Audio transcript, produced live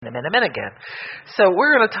again. So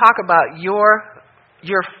we're going to talk about your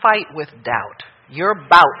fight with doubt. Your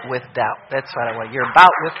bout with doubt. That's what I want. Your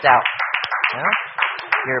bout with doubt. Yeah?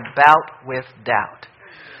 Your bout with doubt.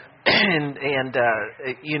 And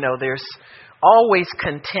there's always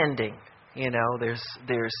contending.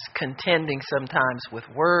 There's contending sometimes with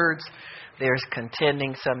words. There's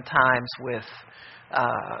contending sometimes with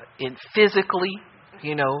in physically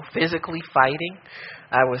fighting.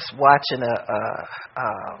 I was watching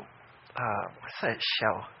what's that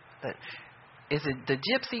show? Is it the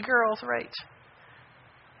Gypsy Girls, Rach?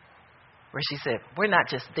 Where she said, "We're not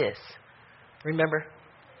just this." Remember?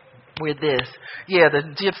 We're this. Yeah, the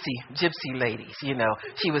gypsy ladies, she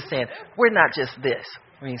was saying, we're not just this.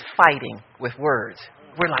 It means fighting with words.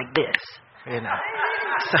 We're like this,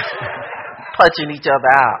 So, punching each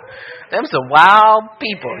other out. Them some wild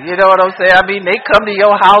people, you know what I'm saying? I mean, they come to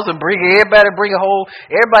your house and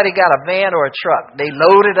everybody got a van or a truck. They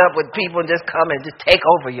load it up with people and just come and just take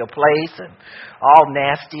over your place and all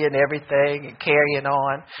nasty and everything and carrying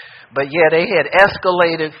on. But yeah, they had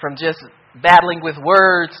escalated from just battling with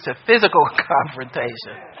words to physical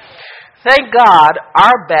confrontation. Thank God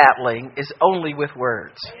our battling is only with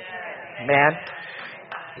words. Man,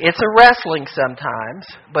 it's a wrestling sometimes,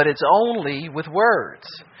 but it's only with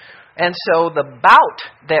words. And so the bout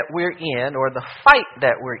that we're in, or the fight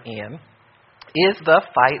that we're in, is the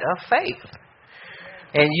fight of faith.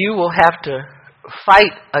 And you will have to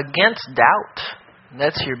fight against doubt.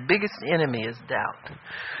 That's your biggest enemy, is doubt.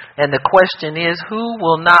 And the question is, who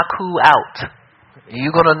will knock who out? Are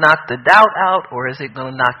you going to knock the doubt out, or is it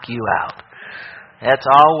going to knock you out? That's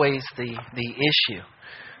always the issue.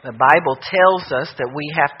 The Bible tells us that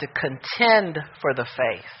we have to contend for the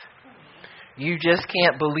faith. You just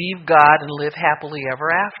can't believe God and live happily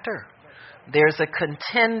ever after. There's a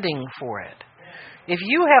contending for it. If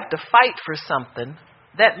you have to fight for something,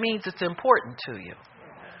 that means it's important to you.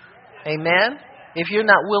 Amen? If you're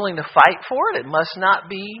not willing to fight for it, it must not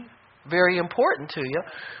be very important to you.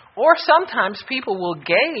 Or sometimes people will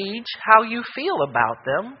gauge how you feel about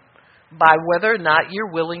them by whether or not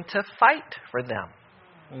you're willing to fight for them.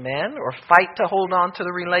 Amen? Or fight to hold on to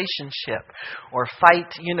the relationship. Or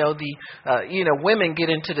fight, women get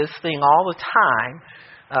into this thing all the time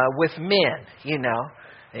with men,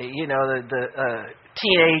 the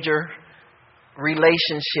teenager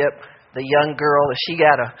relationship. The young girl, if she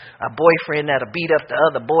got a boyfriend that'll beat up the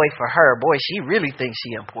other boy for her, boy, she really thinks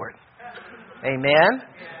she important. Amen?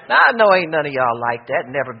 Now, I know ain't none of y'all like that,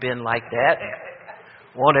 never been like that,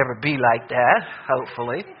 won't ever be like that,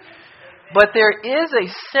 hopefully. But there is a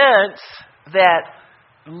sense that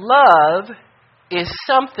love is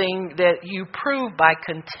something that you prove by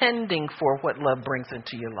contending for what love brings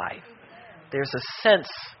into your life. There's a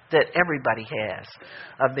sense that everybody has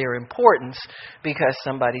of their importance because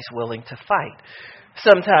somebody's willing to fight.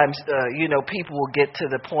 Sometimes, people will get to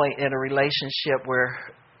the point in a relationship where,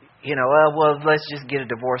 let's just get a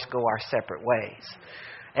divorce, go our separate ways.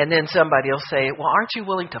 And then somebody will say, well, aren't you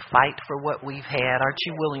willing to fight for what we've had? Aren't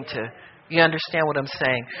you willing to, you understand what I'm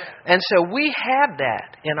saying? And so we have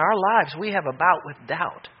that in our lives. We have a bout with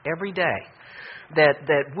doubt every day.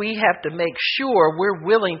 That we have to make sure we're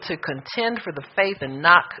willing to contend for the faith and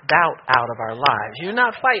knock doubt out of our lives. You're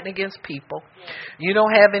not fighting against people. You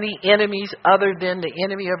don't have any enemies other than the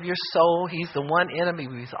enemy of your soul. He's the one enemy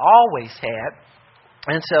we've always had.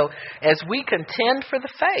 And so as we contend for the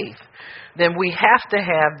faith, then we have to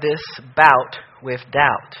have this bout with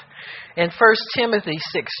doubt. In 1 Timothy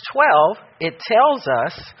 6:12, it tells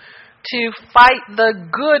us to fight the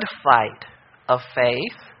good fight of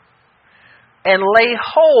faith and lay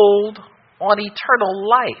hold on eternal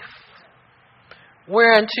life,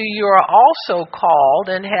 whereunto you are also called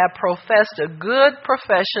and have professed a good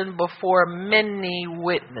profession before many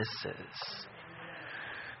witnesses.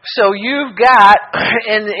 So you've got,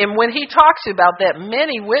 and when he talks about that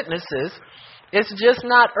many witnesses, it's just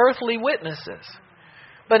not earthly witnesses.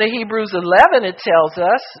 But in Hebrews 11, it tells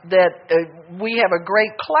us that we have a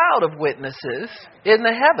great cloud of witnesses in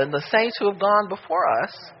the heaven, the saints who have gone before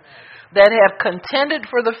us, that have contended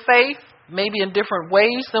for the faith, maybe in different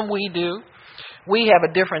ways than we do. We have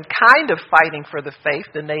a different kind of fighting for the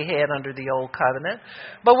faith than they had under the old covenant.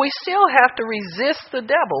 But we still have to resist the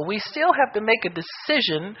devil. We still have to make a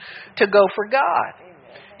decision to go for God.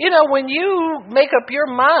 When you make up your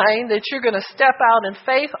mind that you're going to step out in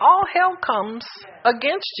faith, all hell comes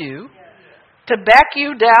against you to back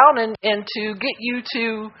you down and to get you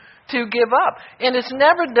to give up. And it's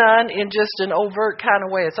never done in just an overt kind of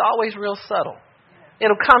way. It's always real subtle.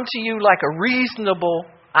 It'll come to you like a reasonable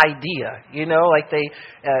idea, like they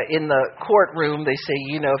in the courtroom they say,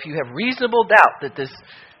 if you have reasonable doubt that this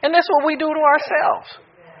And that's what we do to ourselves.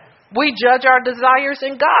 We judge our desires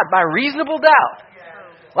in God by reasonable doubt.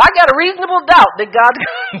 Well, I got a reasonable doubt that God's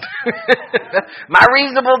going to do. My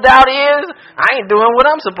reasonable doubt is I ain't doing what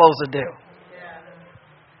I'm supposed to do.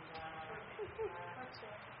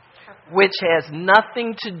 Which has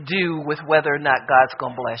nothing to do with whether or not God's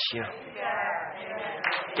going to bless you.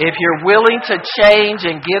 If you're willing to change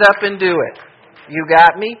and get up and do it, you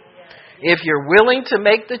got me? If you're willing to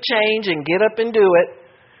make the change and get up and do it,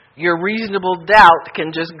 your reasonable doubt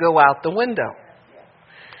can just go out the window.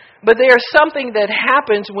 But there's something that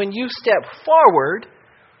happens when you step forward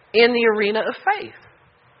in the arena of faith.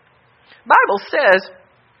 Bible says,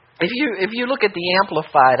 if you look at the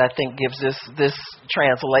Amplified, I think gives this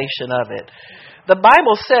translation of it. The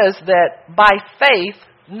Bible says that by faith,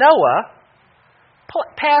 Noah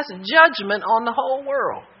passed judgment on the whole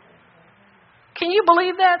world. Can you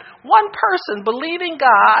believe that? One person believing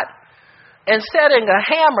God and setting a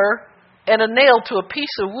hammer and a nail to a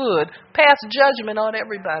piece of wood passed judgment on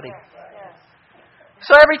everybody.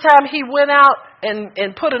 So every time he went out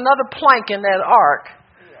and put another plank in that ark,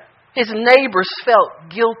 his neighbors felt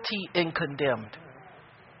guilty and condemned.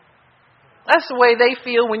 That's the way they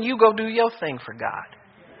feel when you go do your thing for God.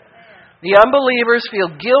 The unbelievers feel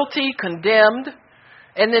guilty, condemned,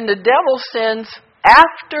 and then the devil sends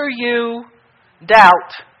after you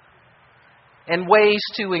doubt and ways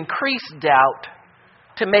to increase doubt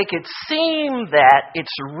to make it seem that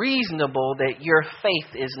it's reasonable that your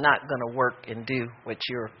faith is not going to work and do what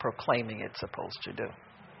you're proclaiming it's supposed to do.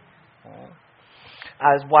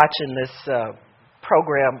 I was watching this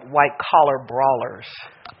program, White Collar Brawlers.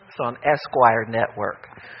 It's on Esquire Network.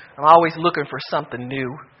 I'm always looking for something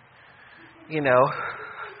new,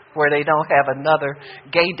 where they don't have another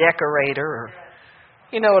gay decorator or,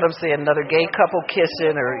 you know what I'm saying, another gay couple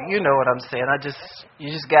kissing, or you know what I'm saying.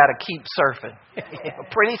 You just got to keep surfing.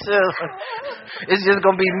 Pretty soon, it's just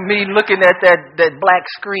going to be me looking at that black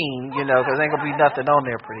screen, because there ain't going to be nothing on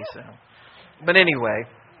there pretty soon. But anyway,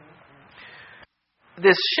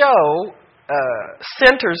 this show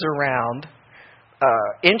centers around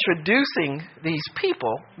introducing these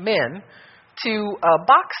people, men, to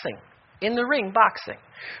boxing, in the ring boxing.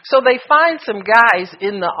 So they find some guys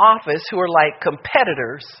in the office who are like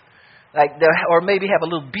competitors, or maybe have a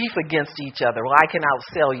little beef against each other. Well, I can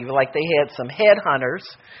outsell you. Like they had some headhunters,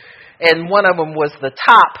 and one of them was the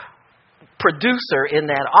top producer in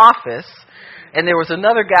that office, and there was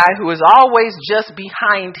another guy who was always just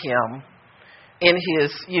behind him in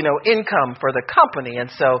his, income for the company.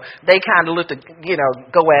 And so they kind of looked at,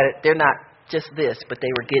 go at it. They're not just this, but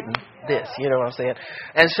they were getting this, you know what I'm saying?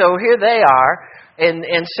 And so here they are.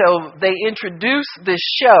 And so they introduce this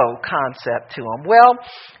show concept to them. Well,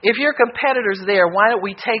 if your competitor's there, why don't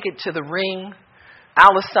we take it to the ring?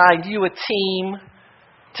 I'll assign you a team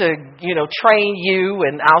to, train you,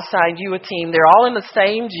 and I'll assign you a team. They're all in the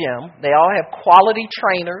same gym. They all have quality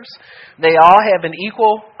trainers. They all have an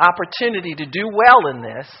equal opportunity to do well in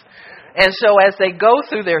this. And so as they go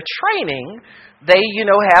through their training, they,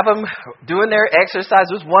 have them doing their exercise.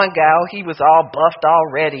 There was one guy, he was all buffed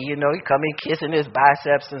already, he come in kissing his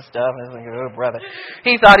biceps and stuff. I was like, oh, brother.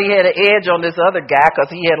 He thought he had an edge on this other guy because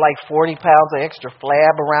he had like 40 pounds of extra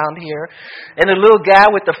flab around here. And the little guy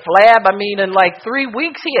with the flab, in like 3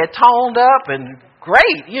 weeks, he had toned up and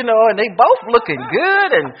great, and they both looking good.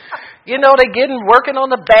 And, they working on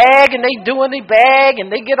the bag, and they doing the bag,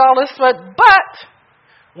 and they get all this stuff. But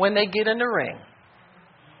when they get in the ring,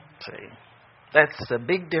 see, that's a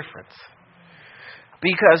big difference.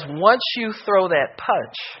 Because once you throw that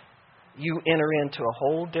punch, you enter into a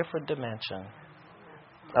whole different dimension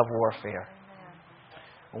of warfare.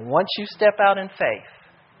 Once you step out in faith,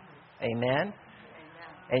 amen,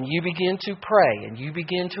 and you begin to pray, and you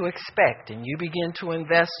begin to expect, and you begin to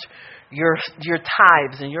invest your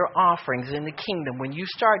tithes and your offerings in the kingdom, when you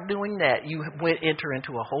start doing that, you enter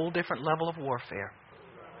into a whole different level of warfare.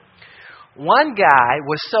 One guy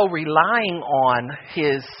was so relying on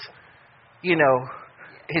his,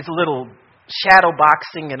 his little shadow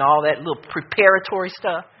boxing and all that little preparatory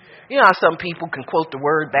stuff. You know how some people can quote the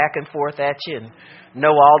word back and forth at you and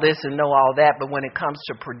know all this and know all that, but when it comes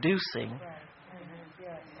to producing,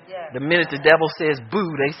 the minute the devil says boo,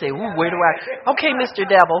 they say, ooh, where do I... Okay, Mr.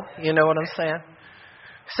 Devil, you know what I'm saying?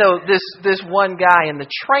 So this one guy, and the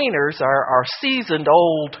trainers are seasoned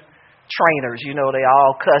old trainers, they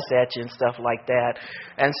all cuss at you and stuff like that.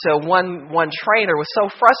 And so one trainer was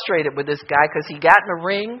so frustrated with this guy because he got in the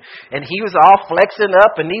ring and he was all flexing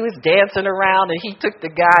up and he was dancing around, and he took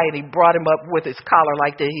the guy and he brought him up with his collar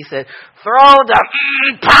like that. He said, throw the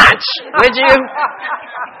punch, would you?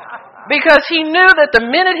 Because he knew that the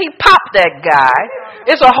minute he popped that guy,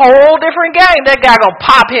 it's a whole different game. That guy going to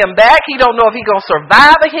pop him back. He don't know if he going to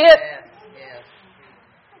survive a hit.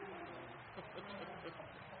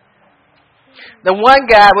 The one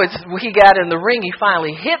guy he got in the ring, he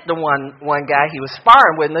finally hit the one guy he was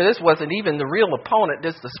sparring with. Now, this wasn't even the real opponent,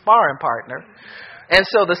 this the sparring partner. And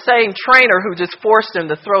so the same trainer who just forced him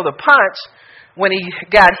to throw the punch, when he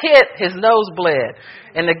got hit, his nose bled.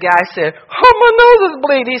 And the guy said, "Oh, my nose is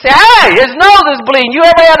bleeding." He said, "Hey, his nose is bleeding. You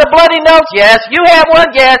ever had a bloody nose?" "Yes." "You had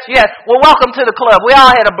one?" "Yes, yes." "Well, welcome to the club. We all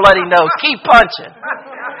had a bloody nose. Keep punching."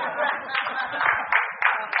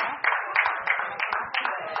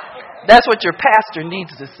 That's what your pastor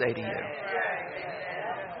needs to say to you.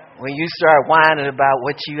 When you start whining about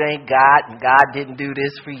what you ain't got and God didn't do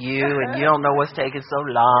this for you and you don't know what's taking so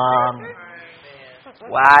long.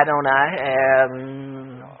 Why don't I have...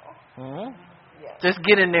 Just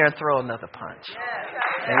get in there and throw another punch.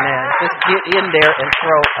 Amen. Just get in there and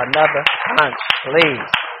throw another punch, please.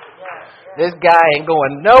 This guy ain't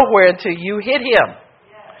going nowhere until you hit him.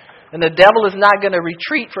 And the devil is not going to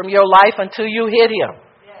retreat from your life until you hit him.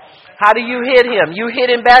 How do you hit him? You hit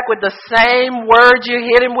him back with the same words you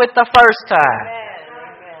hit him with the first time.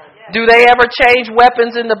 Do they ever change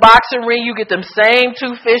weapons in the boxing ring? You get them same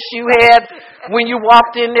two fists you had when you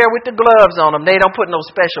walked in there with the gloves on them. They don't put no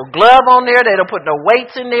special glove on there. They don't put no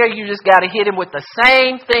weights in there. You just got to hit him with the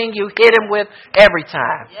same thing you hit him with every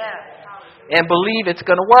time. And believe it's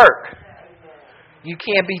going to work. You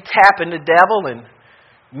can't be tapping the devil and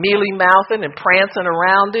mealy-mouthing and prancing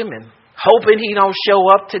around him and hoping he don't show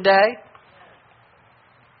up today.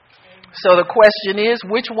 So the question is,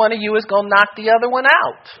 which one of you is going to knock the other one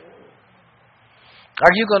out?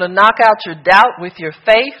 Are you going to knock out your doubt with your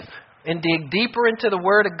faith and dig deeper into the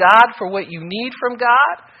Word of God for what you need from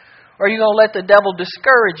God? Or are you going to let the devil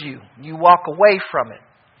discourage you? You walk away from it.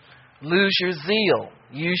 Lose your zeal.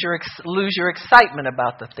 Lose your excitement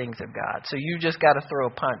about the things of God. So you just got to throw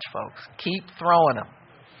a punch, folks. Keep throwing them.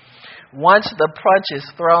 Once the punch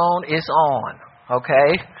is thrown, it's on,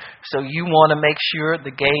 okay? So you want to make sure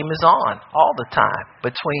the game is on all the time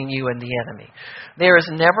between you and the enemy. There is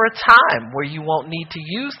never a time where you won't need to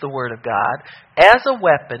use the Word of God as a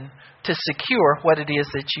weapon to secure what it is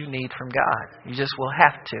that you need from God. You just will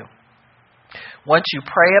have to. Once you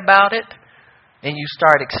pray about it and you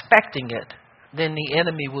start expecting it, then the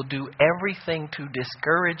enemy will do everything to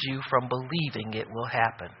discourage you from believing it will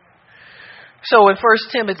happen. So in 1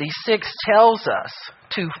 Timothy 6 tells us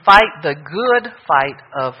to fight the good fight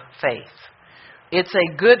of faith. It's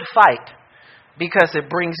a good fight because it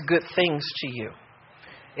brings good things to you.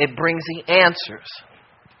 It brings the answers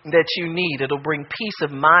that you need. It'll bring peace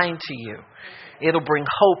of mind to you. It'll bring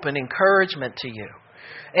hope and encouragement to you.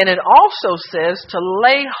 And it also says to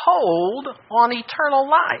lay hold on eternal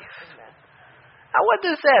life. Now, what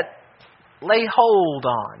does that lay hold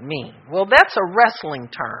on mean? Well, that's a wrestling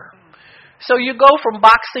term. So you go from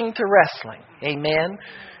boxing to wrestling. Amen.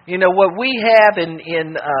 You know, what we have in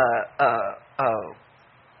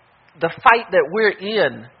the fight that we're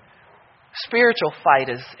in, spiritual fight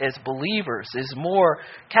as believers, is more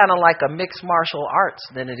kind of like a mixed martial arts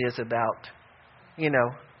than it is about, you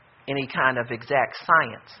know, any kind of exact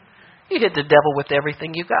science. You hit the devil with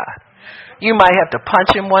everything you got. You might have to punch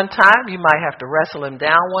him one time. You might have to wrestle him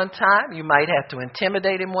down one time. You might have to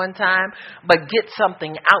intimidate him one time. But get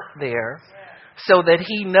something out there so that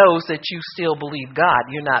he knows that you still believe God.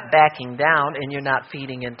 You're not backing down and you're not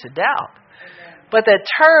feeding into doubt. But that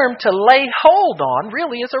term to lay hold on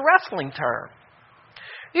really is a wrestling term.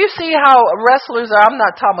 You see how wrestlers are. I'm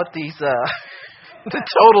not talking about these the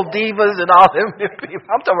total divas and all them people.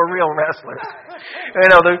 I'm talking about real wrestlers.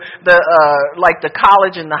 You know, like the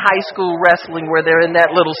college and the high school wrestling where they're in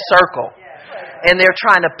that little circle. And they're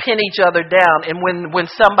trying to pin each other down. And when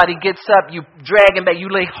somebody gets up, you drag him back.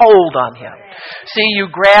 You lay hold on him. See,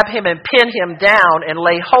 you grab him and pin him down and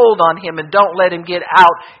lay hold on him and don't let him get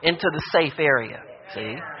out into the safe area.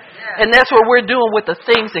 See? And that's what we're doing with the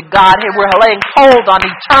things that God had. We're laying hold on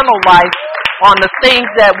eternal life, on the things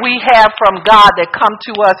that we have from God that come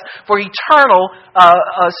to us for eternal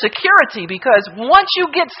security. Because once you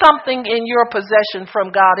get something in your possession from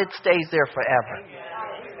God, it stays there forever.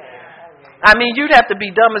 I mean, you'd have to be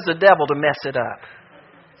dumb as the devil to mess it up.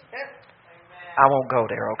 I won't go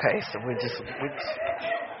there, okay? So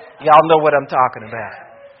y'all know what I'm talking about.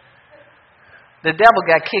 The devil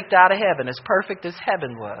got kicked out of heaven, as perfect as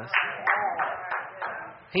heaven was.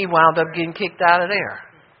 He wound up getting kicked out of there.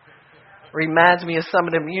 Reminds me of some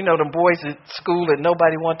of them, you know, them boys at school that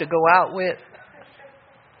nobody wanted to go out with.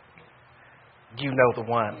 You know the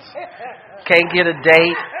ones. Can't get a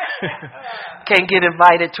date. Can't get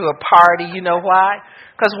invited to a party. You know why?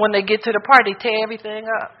 Because when they get to the party, they tear everything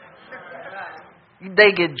up.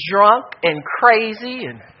 They get drunk and crazy.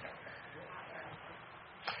 And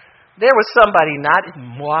there was somebody not in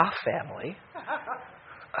my family,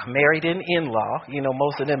 married an in-law. You know,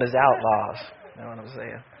 most of them is outlaws. You know what I'm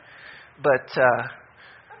saying? But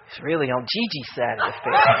it's really on Gigi's side of the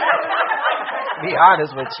fence. To be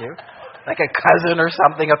honest with you. Like a cousin or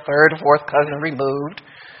something, a third or fourth cousin removed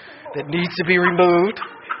that needs to be removed.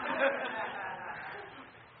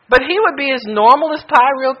 But he would be as normal as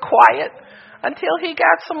pie, real quiet, until he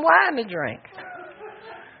got some wine to drink.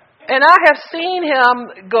 And I have seen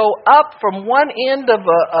him go up from one end of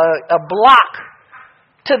a block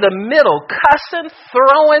to the middle, cussing,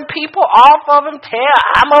 throwing people off of him.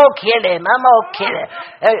 I'm gonna kill him.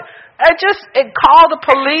 And call the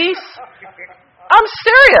police. I'm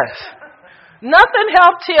serious. Nothing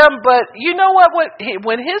helped him, but you know what?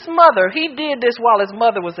 When his mother, he did this while his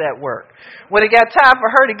mother was at work. When it got time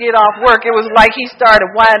for her to get off work, it was like he started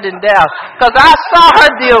winding down. Because I saw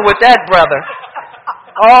her deal with that brother.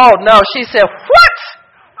 Oh, no. She said, what?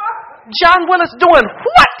 John Willis doing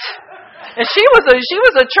what? And she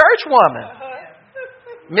was a church woman,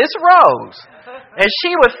 Miss Rose. And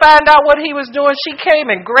she would find out what he was doing. She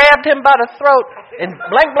came and grabbed him by the throat and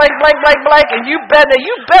blank, and you better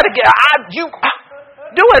get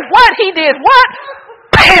doing what? He did what?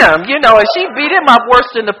 Bam! You know, and she beat him up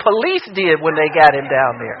worse than the police did when they got him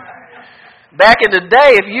down there. Back in the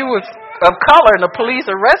day, if you was of color and the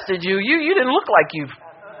police arrested you, you didn't look like you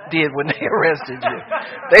did when they arrested you.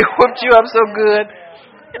 They whooped you up so good.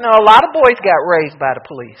 You know, a lot of boys got raised by the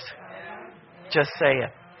police. Just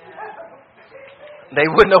saying. They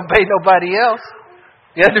wouldn't obey nobody else.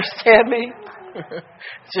 You understand me?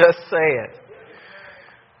 Just saying.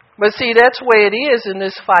 But see, that's the way it is in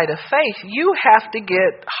this fight of faith. You have to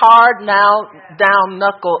get hard, down,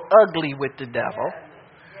 knuckle, ugly with the devil.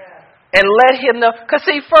 And let him know. Because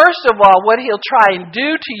see, first of all, what he'll try and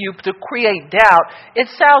do to you to create doubt, it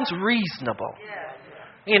sounds reasonable.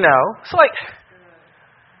 You know, it's like,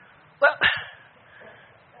 well,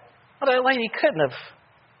 that lady couldn't have.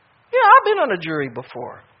 Yeah, I've been on a jury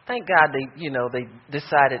before. Thank God they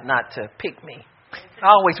decided not to pick me. I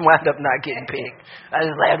always wind up not getting picked. I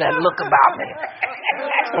just have that look about me.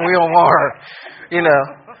 We don't want her, you know.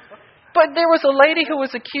 But there was a lady who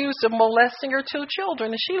was accused of molesting her 2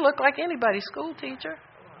 children, and she looked like anybody's school teacher.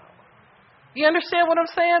 You understand what I'm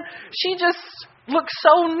saying? She just looked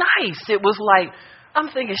so nice. It was like, I'm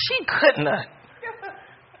thinking, she couldn't have.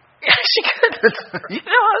 She couldn't have. You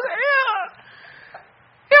know what I'm saying?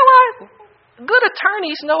 You know what? Good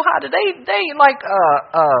attorneys know how to. They like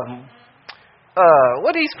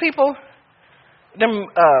what these people, them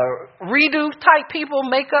redo type people,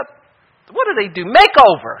 makeup. What do?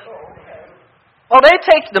 Makeover. Oh, they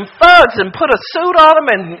take them thugs and put a suit on them,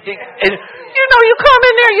 and you know, you come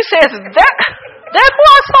in there, you say, is that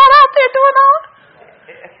boy's fault out there doing all?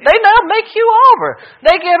 They now make you over.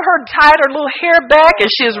 They get her tied her little hair back, and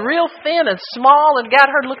she's real thin and small, and got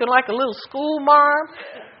her looking like a little school marm.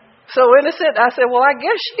 So innocent, I said, well, I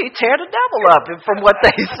guess she tear the devil up from what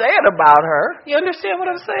they said about her. You understand what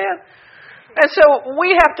I'm saying? And so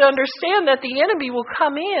we have to understand that the enemy will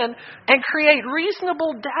come in and create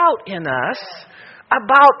reasonable doubt in us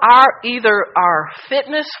about either our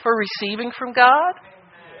fitness for receiving from God,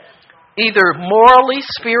 either morally,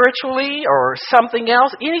 spiritually, or something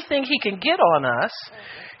else, anything he can get on us.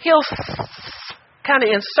 He'll kind of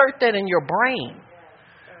insert that in your brain,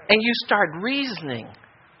 and you start reasoning.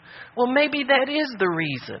 Well, maybe that is the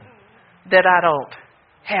reason that I don't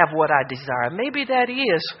have what I desire. Maybe that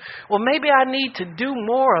is. Well, maybe I need to do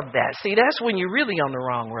more of that. See, that's when you're really on the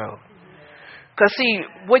wrong road. Because, see,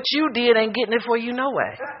 what you did ain't getting it for you no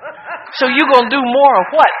way. So you're going to do more of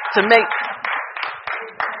what? To make...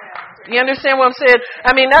 You understand what I'm saying?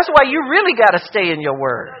 I mean, that's why you really got to stay in your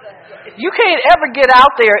word. You can't ever get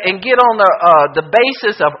out there and get on the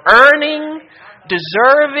basis of earning,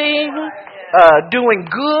 deserving, doing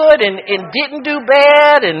good and didn't do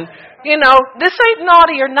bad. And, you know, this ain't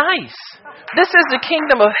naughty or nice. This is the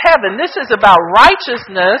kingdom of heaven. This is about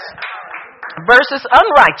righteousness versus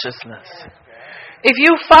unrighteousness. If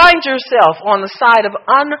you find yourself on the side of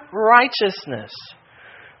unrighteousness,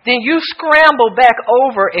 then you scramble back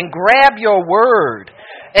over and grab your word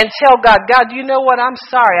and tell God, God, you know what? I'm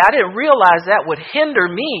sorry. I didn't realize that would hinder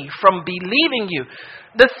me from believing you.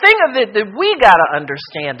 The thing of it that we got to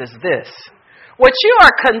understand is this. What you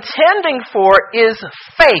are contending for is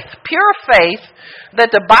faith, pure faith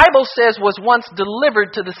that the Bible says was once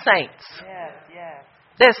delivered to the saints. Yes, yes.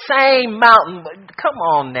 That same mountain, come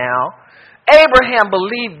on now. Abraham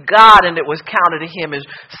believed God and it was counted to him. As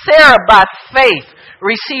Sarah, by faith,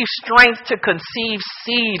 received strength to conceive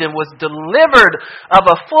seed and was delivered of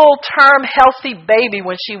a full-term healthy baby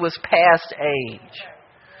when she was past age.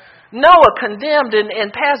 Noah condemned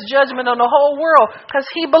and passed judgment on the whole world because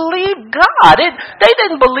he believed God. They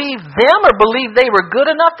didn't believe them or believe they were good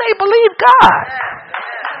enough. They believed God.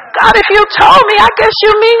 God, if you told me, I guess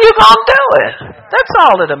you mean you're going to do it. That's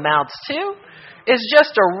all it amounts to. It's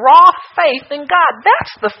just a raw faith in God.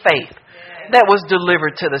 That's the faith that was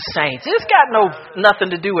delivered to the saints. It's got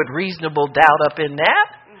nothing to do with reasonable doubt up in that.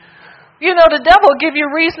 You know, the devil will give you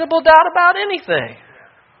reasonable doubt about anything.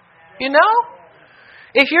 You know?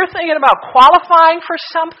 If you're thinking about qualifying for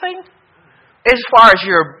something, as far as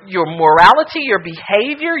your morality, your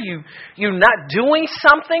behavior, you not doing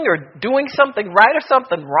something or doing something right or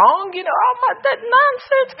something wrong, you know, all that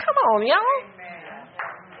nonsense. Come on, y'all.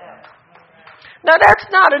 Now,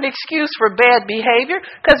 that's not an excuse for bad behavior,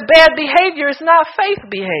 because bad behavior is not faith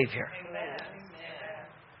behavior.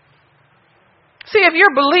 See, if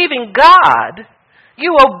you're believing God,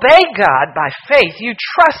 you obey God by faith. You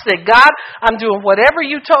trust that, God, I'm doing whatever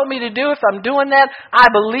you told me to do. If I'm doing that, I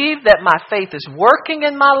believe that my faith is working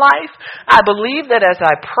in my life. I believe that as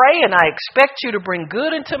I pray and I expect you to bring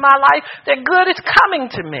good into my life, that good is coming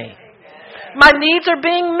to me. My needs are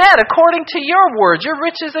being met according to your words, your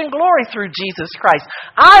riches and glory through Jesus Christ.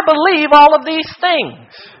 I believe all of these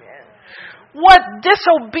things. What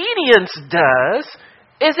disobedience does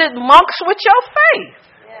is it monks with your faith.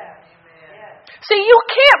 See, you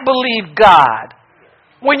can't believe God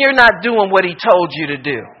when you're not doing what he told you to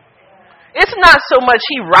do. It's not so much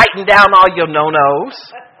he writing down all your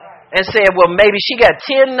no-nos and saying, well, maybe she got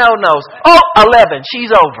 10 no-nos. Oh, 11,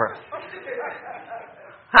 she's over.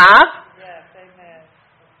 Huh?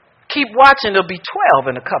 Keep watching, there'll be 12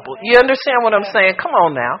 in a couple. You understand what I'm saying? Come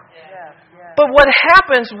on now. But what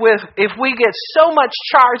happens if we get so much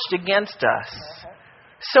charged against us,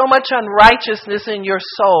 so much unrighteousness in your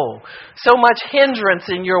soul, so much hindrance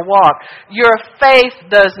in your walk, your faith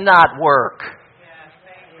does not work.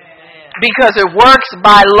 Because it works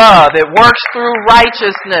by love. It works through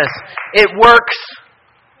righteousness. It works.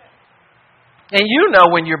 And you know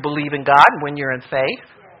when you're believing God and when you're in faith.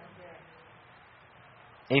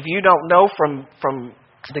 If you don't know from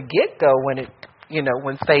the get-go when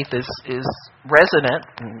faith is resident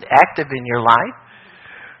and active in your life,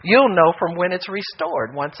 you'll know from when it's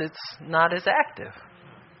restored once it's not as active.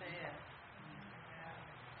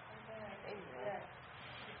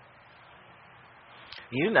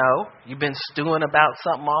 You know, you've been stewing about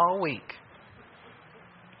something all week.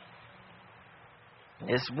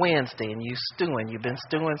 It's Wednesday and you've been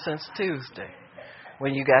stewing since Tuesday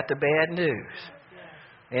when you got the bad news.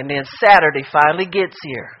 And then Saturday finally gets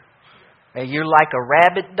here. And you're like a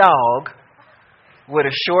rabid dog with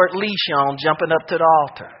a short leash on jumping up to the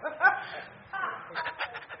altar.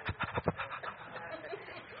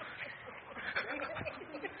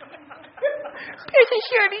 Patient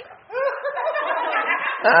Shirley.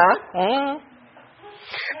 I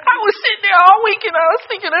was sitting there all week and I was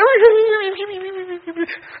thinking,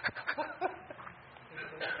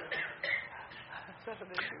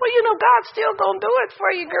 well, you know, God's still going to do it for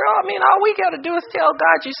you, girl. I mean, all we got to do is tell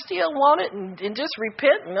God you still want it and just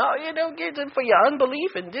repent and, get it for your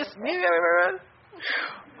unbelief and just, okay.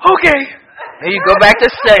 And you go back to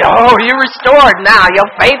say, you're restored now. Your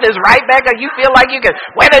faith is right back up. You feel like you can,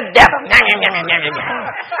 where the devil?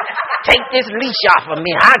 Take this leash off of me.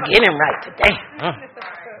 I'll get him right today.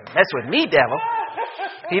 That's with me, devil.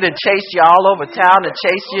 He done chased you all over town and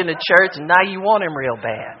chased you in the church, and now you want him real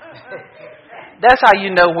bad. That's how you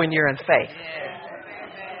know when you're in faith.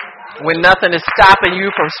 When nothing is stopping you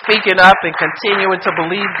from speaking up and continuing to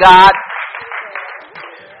believe God.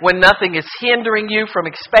 When nothing is hindering you from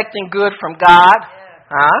expecting good from God.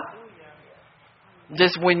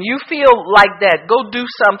 Just when you feel like that, go do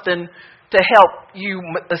something to help you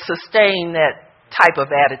sustain that type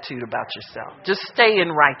of attitude about yourself. Just stay in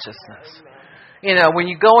righteousness. You know, when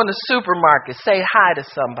you go in the supermarket, say hi to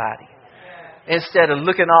somebody. Instead of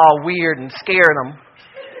looking all weird and scaring them.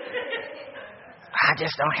 I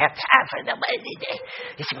just don't have time for nobody today.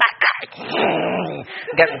 It's my God.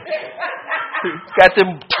 Got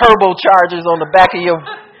them turbochargers on the back of your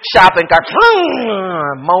shopping cart.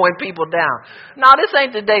 Mowing people down. No, this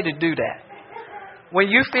ain't the day to do that. When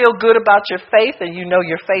you feel good about your faith and you know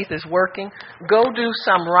your faith is working, go do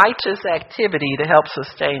some righteous activity to help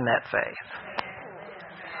sustain that faith.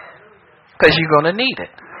 Because you're going to need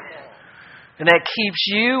it. And that keeps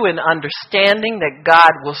you in understanding that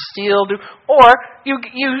God will still do. Or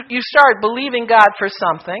you start believing God for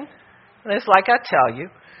something. And it's like I tell you.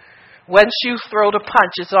 Once you throw the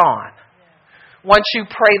punch, it's on. Once you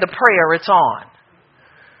pray the prayer, it's on.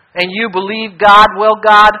 And you believe God, well,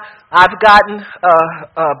 God, I've gotten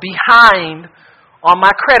behind on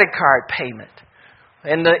my credit card payment.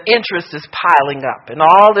 And the interest is piling up and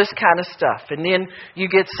all this kind of stuff. And then you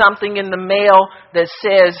get something in the mail that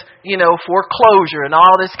says, foreclosure and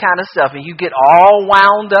all this kind of stuff. And you get all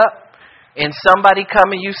wound up. And somebody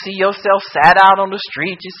coming, you see yourself sat out on the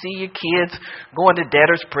street. You see your kids going to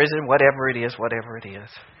debtor's prison, whatever it is.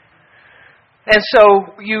 And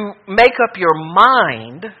so you make up your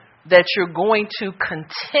mind that you're going to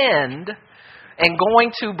contend and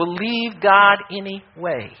going to believe God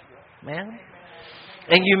anyway. Man.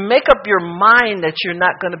 And you make up your mind that you're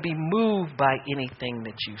not going to be moved by anything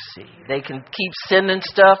that you see. They can keep sending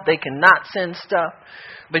stuff. They cannot send stuff.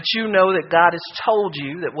 But you know that God has told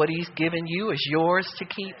you that what He's given you is yours to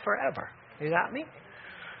keep forever. You got me?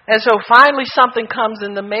 And so finally something comes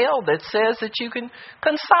in the mail that says that you can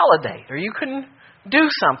consolidate or you can do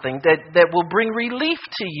something that will bring relief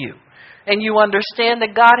to you. And you understand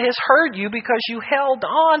that God has heard you because you held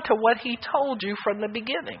on to what He told you from the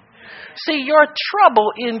beginning. See, your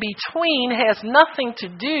trouble in between has nothing to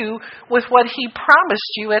do with what He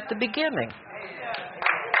promised you at the beginning.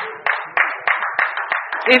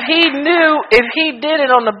 If He did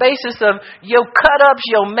it on the basis of your cut-ups,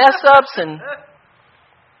 your mess-ups, and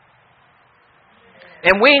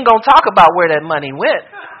we ain't going to talk about where that money went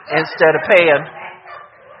instead of paying.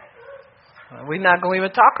 We're not going to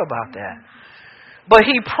even talk about that. But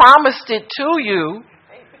He promised it to you,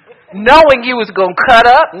 knowing you was going to cut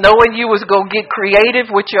up, knowing you was going to get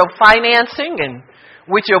creative with your financing and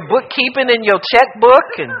with your bookkeeping and your checkbook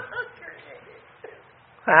and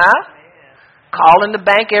calling the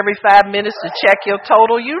bank every 5 minutes to check your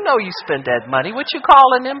total. You know you spent that money. What you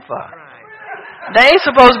calling them for? They ain't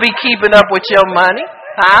supposed to be keeping up with your money.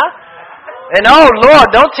 And oh Lord,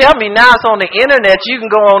 don't tell me now it's on the internet. You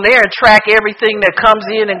can go on there and track everything that comes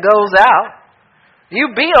in and goes out.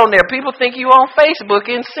 You be on there. People think you on Facebook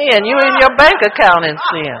in sin. You in your bank account in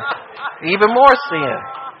sin. Even more sin.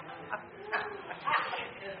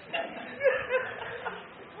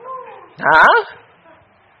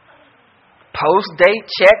 Post-date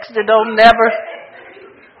checks that don't never...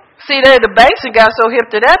 See, the banks have got so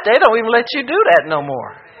hip to that, they don't even let you do that no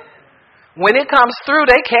more. When it comes through,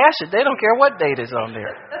 they cash it. They don't care what date is on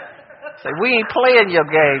there. Say, we ain't playing your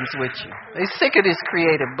games with you. They're sick of this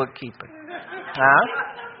creative bookkeeping.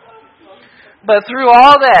 But through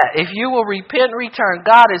all that, if you will repent and return,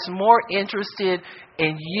 God is more interested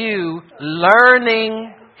in you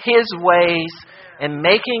learning His ways and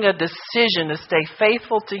making a decision to stay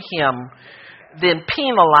faithful to Him than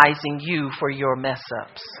penalizing you for your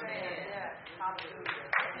mess-ups.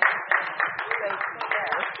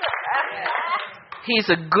 He's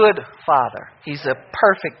a good father. He's a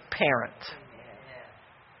perfect parent.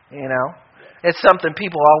 It's something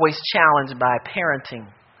people are always challenged by, parenting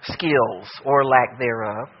skills or lack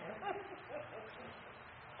thereof.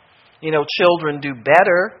 Children do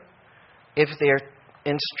better if they're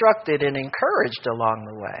instructed and encouraged along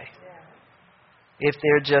the way. If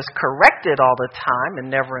they're just corrected all the time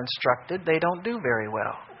and never instructed, they don't do very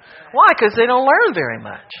well. Why? Because they don't learn very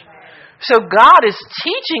much. So God is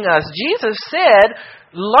teaching us. Jesus said,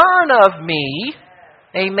 learn of me.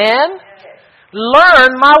 Amen? Learn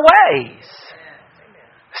my ways.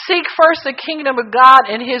 Seek first the kingdom of God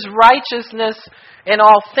and His righteousness, and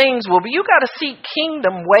all things will be. You got to seek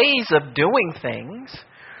kingdom ways of doing things.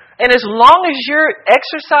 And as long as you're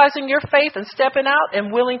exercising your faith and stepping out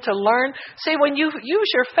and willing to learn, see, when you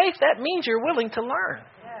use your faith, that means you're willing to learn.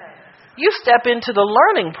 You step into the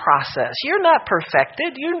learning process. You're not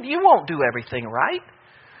perfected. You won't do everything right.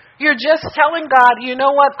 You're just telling God, you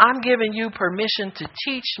know what? I'm giving you permission to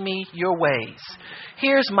teach me your ways.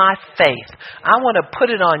 Here's my faith. I want to put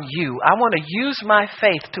it on you. I want to use my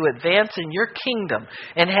faith to advance in your kingdom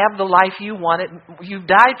and have the life you wanted, you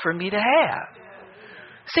died for me to have.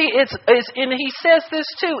 See, and He says this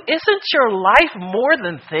too. Isn't your life more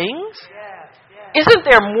than things? Isn't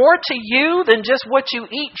there more to you than just what you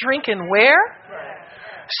eat, drink, and wear?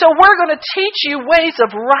 So we're going to teach you ways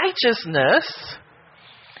of righteousness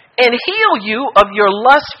and heal you of your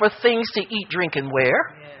lust for things to eat, drink, and wear.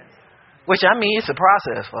 Which, it's a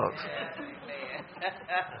process, folks.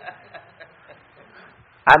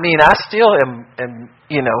 I still am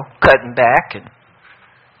cutting back and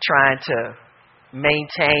trying to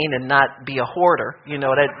maintain and not be a hoarder.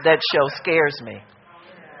 That show scares me.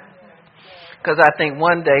 Because I think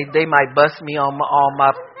one day they might bust me on all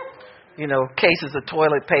my cases of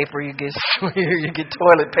toilet paper. You get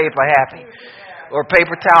toilet paper happy, or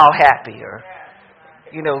paper towel happy, or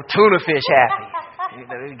tuna fish happy.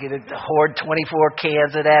 You get a hoard 24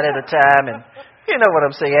 cans of that at a time, and you know what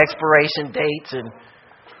I'm saying, expiration dates. And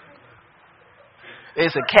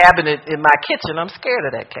there's a cabinet in my kitchen. I'm scared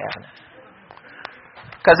of that cabinet.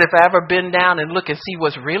 Because if I ever bend down and look and see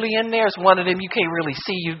what's really in there, it's one of them you can't really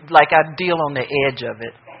see. You like I deal on the edge of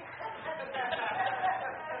it.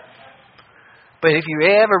 But if you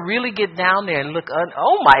ever really get down there and look,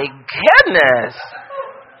 oh my goodness,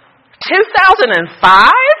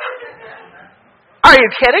 2005? Are you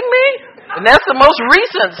kidding me? And that's the most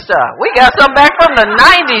recent stuff. We got some back from the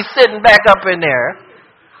 90s sitting back up in there.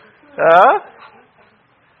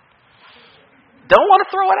 Don't want to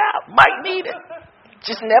throw it out. Might need it.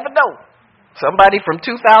 Just never know. Somebody from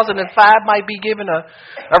 2005 might be giving a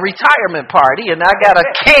retirement party, and I got a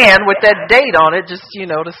can with that date on it, just,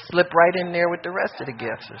 to slip right in there with the rest of the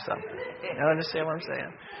gifts or something. You understand what I'm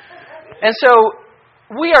saying? And so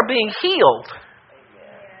we are being healed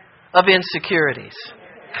of insecurities.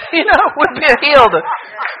 We're being healed of,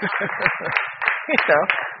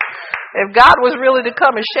 if God was really to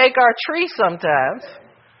come and shake our tree sometimes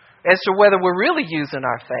as to whether we're really using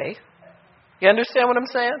our faith. You understand what I'm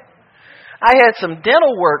saying? I had some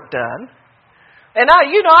dental work done, and I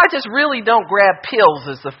just really don't grab pills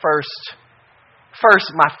as my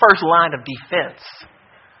first line of defense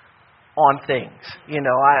on things.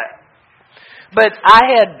 But I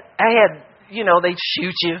had they'd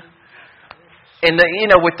shoot you, and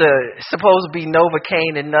with the supposed to be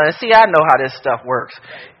Novocaine and see, I know how this stuff works.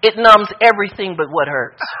 It numbs everything but what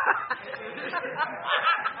hurts.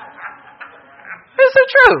 It's the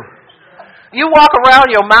truth. You walk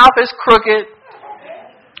around, your mouth is crooked,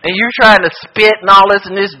 and you're trying to spit and all this,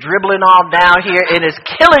 and this dribbling all down here, and it's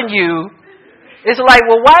killing you. It's like,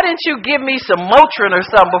 well, why didn't you give me some Motrin or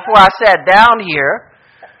something before I sat down here,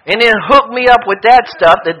 and then hook me up with that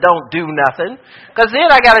stuff that don't do nothing? Because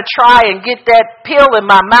then I got to try and get that pill in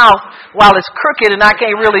my mouth while it's crooked, and I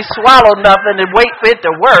can't really swallow nothing and wait for it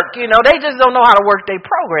to work. They just don't know how to work their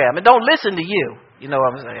program, and don't listen to you. You know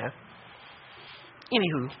what I'm saying?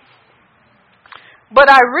 Anywho. But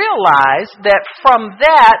I realized that from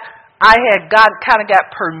that, I had got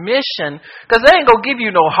permission, because they ain't going to give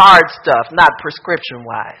you no hard stuff, not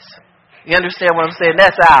prescription-wise. You understand what I'm saying?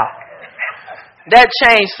 That's out. That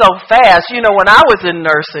changed so fast. When I was in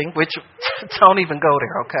nursing, which don't even go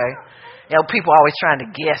there, okay? People always trying to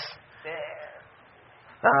guess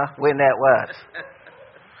when that was.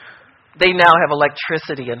 They now have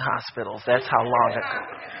electricity in hospitals. That's how long ago.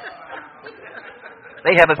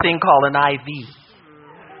 They have a thing called an IV.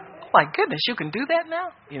 My goodness, you can do that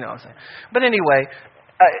now? You know what I'm saying? But anyway,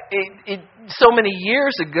 so many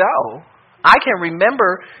years ago, I can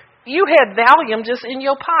remember you had Valium just in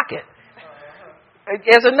your pocket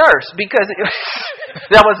as a nurse, because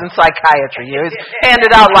that wasn't psychiatry. It was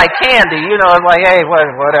handed out like candy. It's like, hey,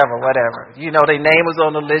 whatever. Their name was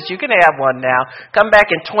on the list. You can have one now. Come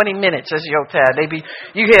back in 20 minutes. That's your time.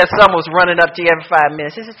 You had someone was running up to you every 5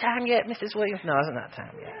 minutes. Is it time yet, Mrs. Williams? No, it's not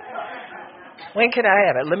time yet. When can I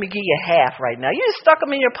have it? Let me give you half right now. You just stuck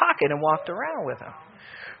them in your pocket and walked around with them.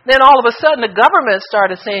 Then all of a sudden the government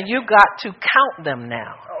started saying, you got to count them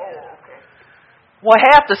now. Well,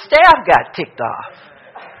 half the staff got ticked off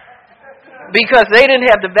because they didn't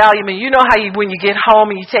have the Valium. And you know how when you get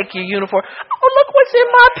home and you take your uniform, oh, look what's in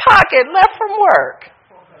my pocket left from work.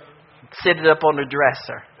 Sit it up on the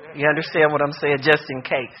dresser. You understand what I'm saying? Just in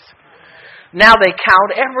case. Now they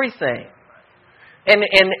count everything. And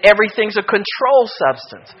everything's a controlled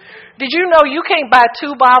substance. Did you know you can't buy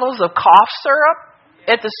 2 bottles of cough syrup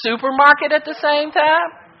at the supermarket at the same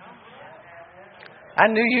time? I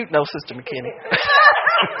knew you'd know, Sister McKinney.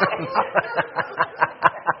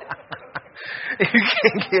 You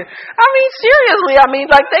can't get. Seriously.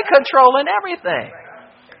 They're controlling everything.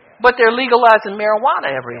 But they're legalizing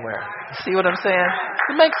marijuana everywhere. See what I'm saying?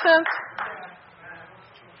 Does it make sense?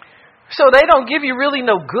 So they don't give you really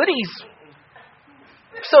no goodies.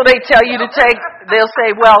 So they tell you to they'll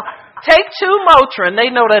say, well, take 2 Motrin.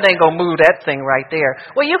 They know that ain't going to move that thing right there.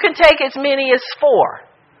 Well, you can take as many as 4.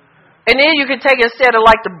 And then you can take, instead of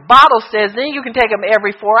like the bottle says, then you can take them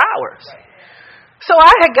every 4 hours. So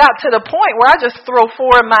I had got to the point where I just throw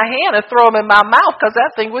 4 in my hand and throw them in my mouth because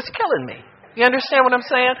that thing was killing me. You understand what I'm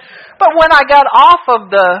saying? But when I got off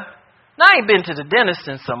of I ain't been to the dentist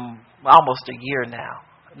in almost a year now.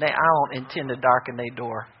 I don't intend to darken their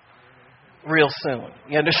door real soon.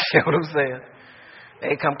 You understand what I'm saying?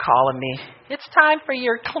 They come calling me. It's time for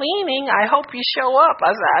your cleaning. I hope you show up. I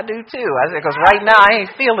said, I do too. I said, because right now I ain't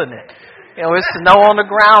feeling it. It's snow on the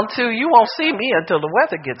ground too. You won't see me until the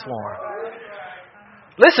weather gets warm.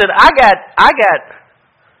 Listen, I got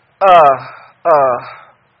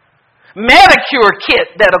manicure kit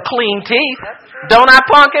that'll clean teeth. Don't I,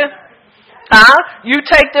 Pumpkin? Huh? You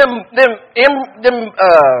take them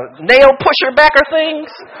nail pusher backer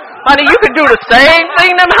things, honey. You can do the same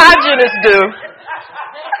thing them hygienists do.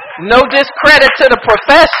 No discredit to the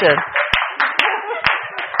profession.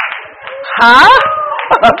 Huh?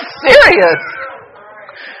 I'm serious.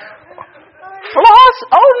 Floss?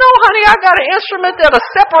 Oh no, honey. I got an instrument that'll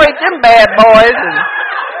separate them bad boys.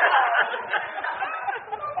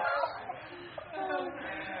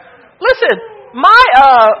 Listen, my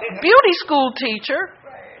beauty school teacher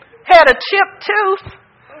had a chipped tooth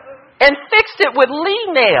and fixed it with Lee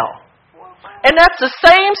nail. And that's the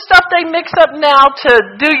same stuff they mix up now to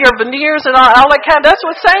do your veneers and all that kind of, that's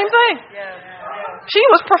the same thing. She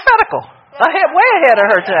was prophetical. Way ahead of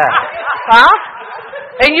her time. Huh?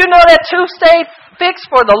 And you know that tooth stayed fixed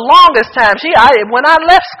for the longest time. When I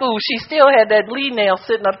left school, she still had that Lee nail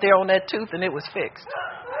sitting up there on that tooth and it was fixed.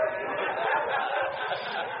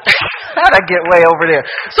 How'd I get way over there?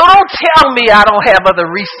 So don't tell me I don't have other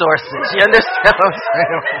resources. You understand what I'm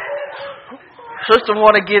saying? Sister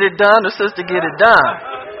want to get it done, the sister get it done.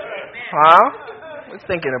 Huh? We're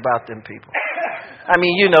thinking about them people. I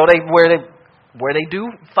mean, you know, where they do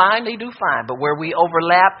fine, they do fine. But where we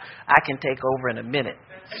overlap, I can take over in a minute.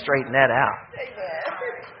 Straighten that out.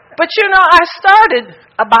 But you know, I started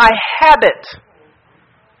by habit.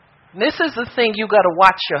 This is the thing, you got to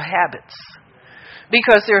watch your habits.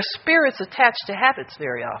 Because there are spirits attached to habits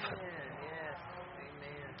very often.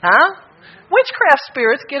 Huh? Witchcraft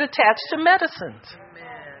spirits get attached to medicines.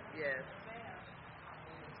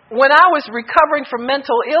 When I was recovering from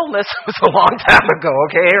mental illness, it was a long time ago,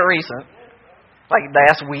 okay, recent. Like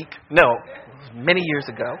last week. No, many years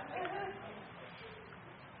ago.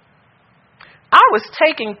 I was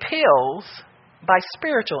taking pills by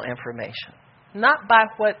spiritual information, not by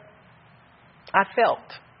what I felt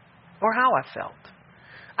or how I felt.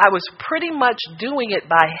 I was pretty much doing it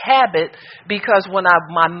by habit because when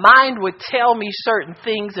my mind would tell me certain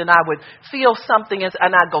things and I would feel something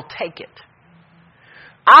and I'd go take it.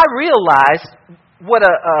 I realized what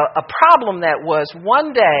a problem that was.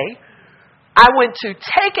 One day, I went to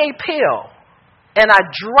take a pill and I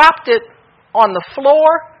dropped it on the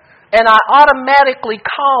floor and I automatically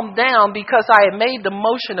calmed down because I had made the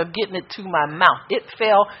motion of getting it to my mouth. It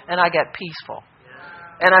fell and I got peaceful.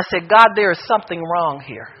 And I said, God, there is something wrong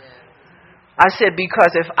here. I said,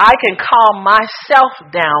 because if I can calm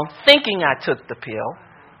myself down thinking I took the pill,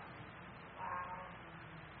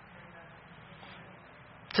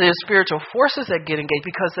 to the spiritual forces that get engaged,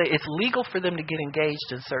 because it's legal for them to get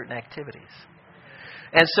engaged in certain activities.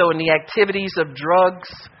 And so in the activities of drugs,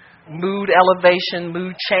 mood elevation,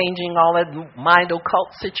 mood changing, all that mind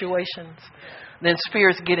occult situations, then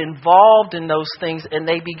spirits get involved in those things and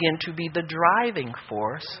they begin to be the driving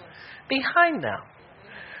force behind them.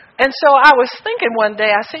 And so I was thinking one day,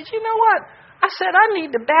 I said, you know what? I said, I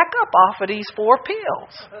need to back up off of these 4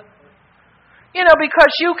 pills. You know, because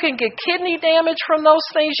you can get kidney damage from those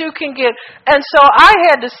things. You can get, and so I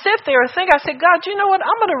had to sit there and think, I said, God, you know what?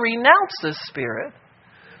 I'm going to renounce this spirit.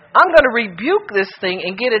 I'm going to rebuke this thing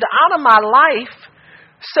and get it out of my life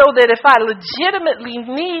so that if I legitimately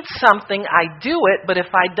need something, I do it. But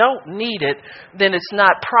if I don't need it, then it's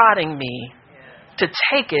not prodding me to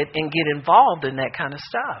take it and get involved in that kind of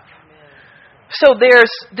stuff. So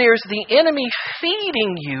there's the enemy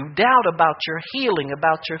feeding you doubt about your healing,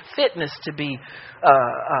 about your fitness to be,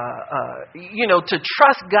 to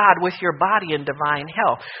trust God with your body in divine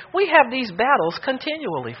health. We have these battles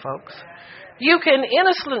continually, folks. You can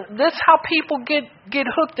innocently, that's how people get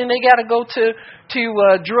hooked and they got to go to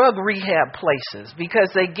drug rehab places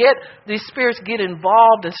because these spirits get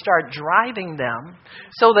involved and start driving them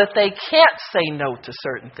so that they can't say no to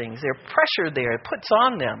certain things. There's pressure there. It puts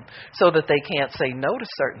on them so that they can't say no to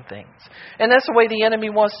certain things. And that's the way the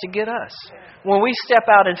enemy wants to get us. When we step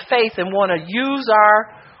out in faith and want to use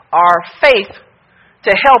our faith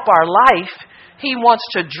to help our life, he wants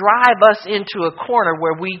to drive us into a corner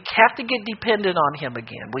where we have to get dependent on him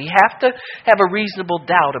again. We have to have a reasonable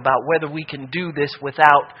doubt about whether we can do this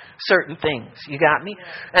without certain things. You got me?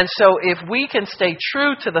 And so if we can stay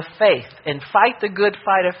true to the faith and fight the good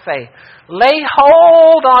fight of faith, lay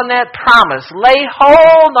hold on that promise. Lay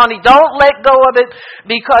hold on it. Don't let go of it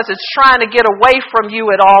because it's trying to get away from you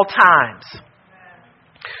at all times.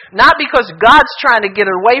 Not because God's trying to get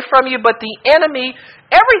it away from you, but the enemy,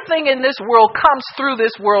 everything in this world comes through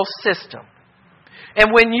this world system.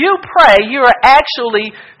 And when you pray, you are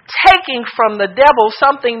actually taking from the devil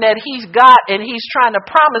something that he's got and he's trying to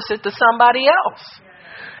promise it to somebody else.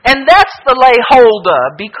 And that's the lay hold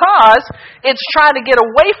of, because it's trying to get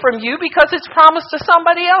away from you because it's promised to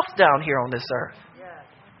somebody else down here on this earth.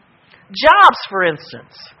 Jobs, for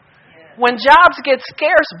instance. When jobs get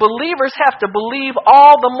scarce, believers have to believe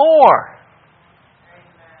all the more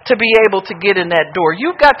to be able to get in that door.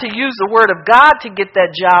 You've got to use the Word of God to get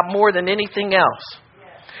that job more than anything else.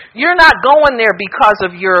 You're not going there because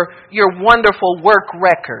of your wonderful work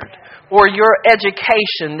record or your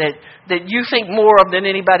education that you think more of than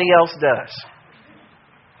anybody else does.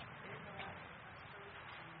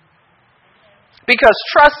 Because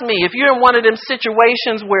trust me, if you're in one of them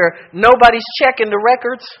situations where nobody's checking the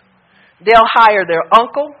records, they'll hire their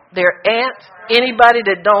uncle, their aunt, anybody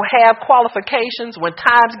that don't have qualifications. When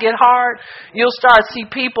times get hard, you'll start to see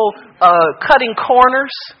people cutting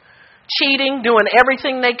corners, cheating, doing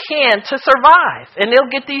everything they can to survive. And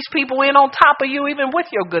they'll get these people in on top of you even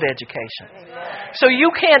with your good education. Amen. So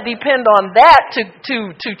you can't depend on that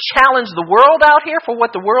to challenge the world out here for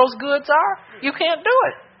what the world's goods are. You can't do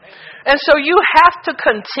it. And so you have to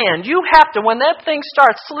contend. You have to, when that thing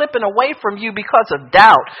starts slipping away from you because of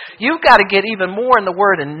doubt, you've got to get even more in the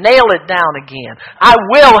Word and nail it down again. I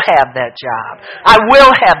will have that job. I will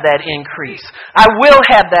have that increase. I will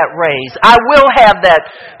have that raise. I will have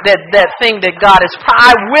that thing that God has.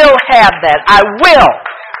 I will have that. I will.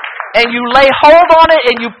 And you lay hold on it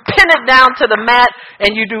and you pin it down to the mat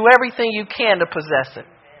and you do everything you can to possess it.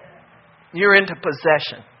 You're into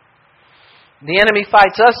possession. The enemy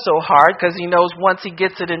fights us so hard because he knows once he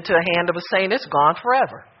gets it into the hand of a saint, it's gone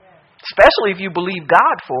forever. Especially if you believe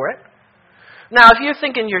God for it. Now, if you're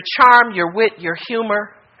thinking your charm, your wit, your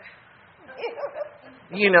humor,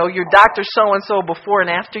 your Dr. So-and-so before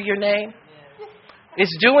and after your name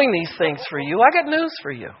is doing these things for you, I got news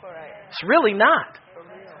for you. It's really not.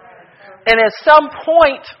 And at some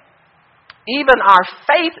point, even our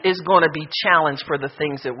faith is going to be challenged for the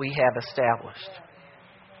things that we have established.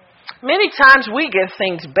 Many times we get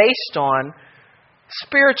things based on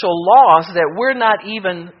spiritual laws that we're not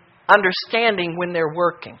even understanding when they're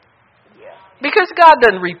working. Because God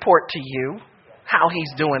doesn't report to you how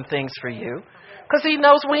He's doing things for you, because He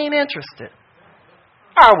knows we ain't interested.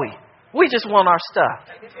 Are we? We just want our stuff.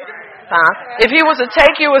 If He was to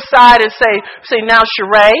take you aside and say, now,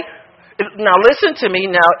 Sheree, now listen to me.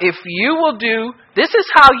 Now, if you will do, this is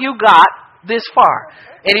how you got this far.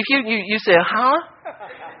 And if you say,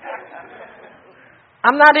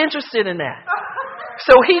 I'm not interested in that.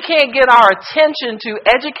 So He can't get our attention to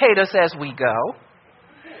educate us as we go.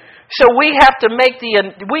 So we have to make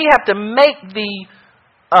the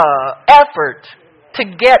effort to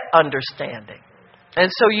get understanding. And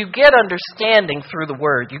so you get understanding through the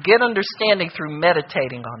Word. You get understanding through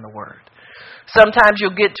meditating on the Word. Sometimes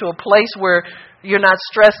you'll get to a place where you're not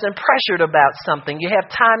stressed and pressured about something. You have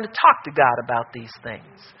time to talk to God about these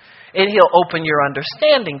things. And He'll open your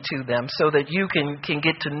understanding to them so that you can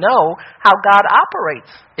get to know how God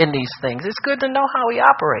operates in these things. It's good to know how He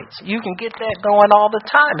operates. You can get that going all the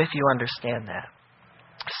time if you understand that.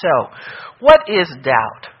 So, what is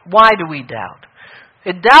doubt? Why do we doubt?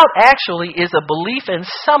 Doubt actually is a belief in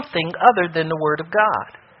something other than the Word of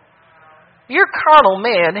God. Your carnal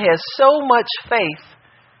man has so much faith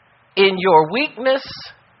in your weakness,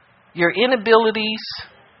 your inabilities,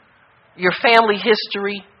 your family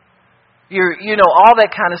history, all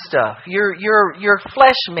that kind of stuff. Your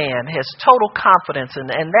flesh man has total confidence in,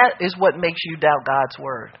 and that is what makes you doubt God's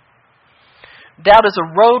Word. Doubt is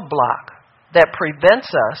a roadblock that prevents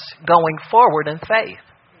us going forward in faith.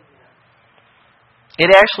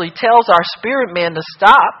 It actually tells our spirit man to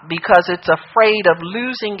stop because it's afraid of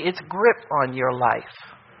losing its grip on your life.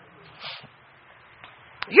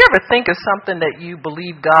 You ever think of something that you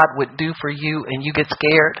believe God would do for you and you get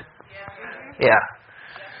scared? Yeah.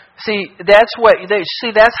 That's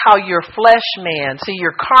how your flesh man,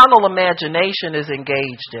 your carnal imagination is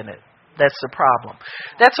engaged in it. That's the problem.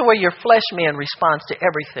 That's the way your flesh man responds to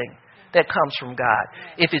everything that comes from God.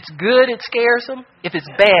 If it's good, it scares him. If it's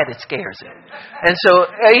bad, it scares him. And so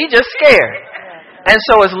he's just scared. And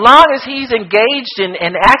so as long as he's engaged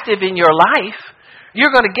and active in your life,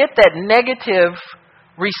 you're going to get that negative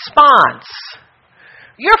response.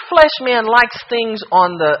 Your flesh man likes things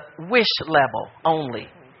on the wish level only.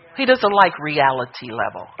 He doesn't like reality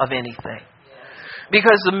level of anything.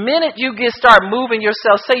 Because the minute you start moving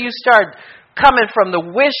yourself, say you start coming from the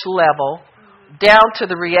wish level down to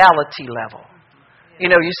the reality level.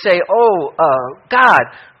 You say, God,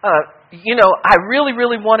 I really,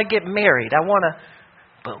 really want to get married.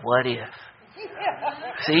 But what if?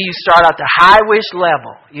 See, you start at the high wish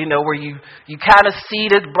level, where you kind of see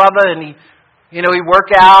this brother and he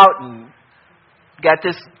work out and Got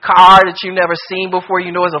this car that you've never seen before.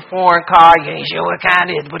 You know it's a foreign car. You ain't sure what kind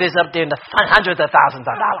it is, but it's up there in the hundreds of thousands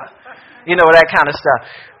of dollars. You know, that kind of stuff.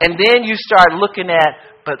 And then you start looking at,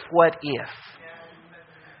 but what if?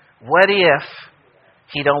 What if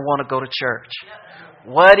he don't want to go to church?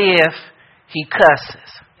 What if he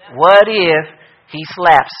cusses? What if he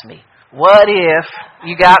slaps me? What if,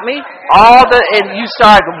 you got me?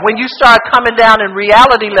 When you start coming down in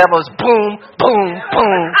reality levels, boom, boom,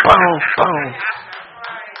 boom, boom, boom.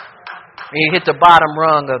 And you hit the bottom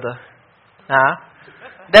rung of the,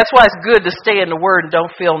 That's why it's good to stay in the Word and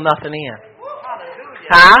don't feel nothing in.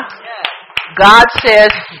 God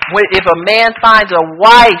says, if a man finds a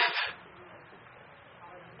wife,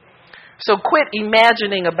 so quit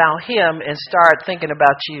imagining about him and start thinking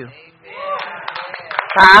about you.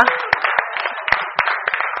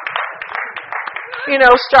 You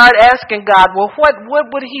know, start asking God, well, what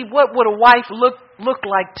would a wife look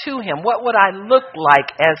like to him? What would I look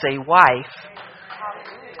like as a wife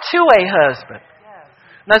to a husband?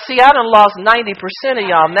 Now, see, I done lost 90% of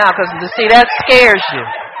y'all now because, see, that scares you.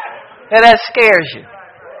 That scares you.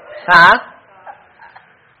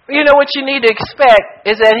 You know what you need to expect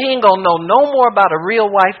is that he ain't going to know no more about a real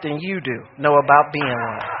wife than you know about being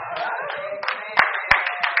one.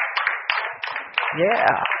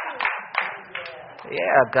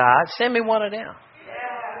 Yeah, God, send me one of them.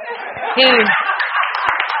 He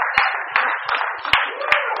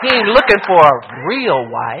ain't looking for a real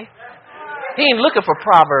wife. He ain't looking for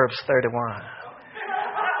Proverbs 31.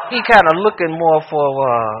 He kind of looking more for,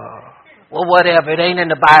 whatever. It ain't in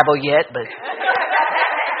the Bible yet, but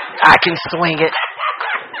I can swing it.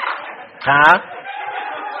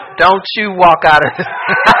 Don't you walk out of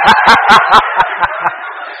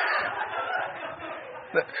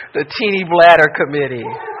the teeny bladder committee.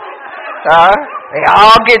 They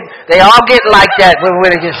all get like that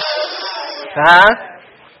when it gets,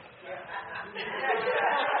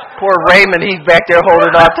 Poor Raymond, he's back there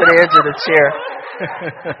holding on to the edge of the chair.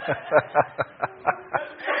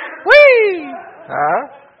 Whee!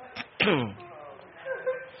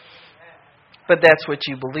 But that's what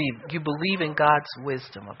you believe. You believe in God's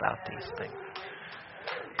wisdom about these things.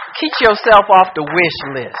 Keep yourself off the wish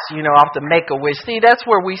list, off the make-a-wish. See, that's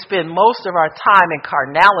where we spend most of our time in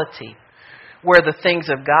carnality, where the things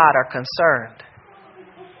of God are concerned.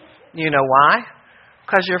 You know why?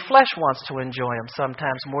 Because your flesh wants to enjoy them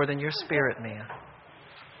sometimes more than your spirit man.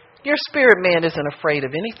 Your spirit man isn't afraid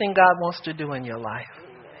of anything God wants to do in your life.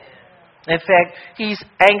 In fact, he's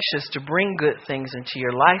anxious to bring good things into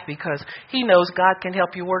your life because he knows God can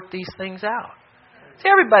help you work these things out. See,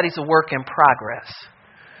 everybody's a work in progress.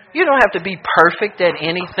 You don't have to be perfect at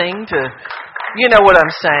anything to, you know what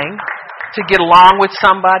I'm saying, to get along with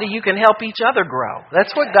somebody. You can help each other grow.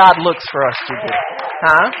 That's what God looks for us to do.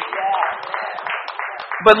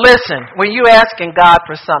 But listen, when you're asking God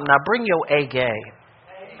for something, now bring your A game.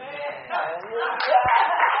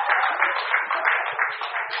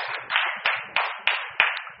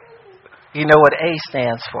 You know what A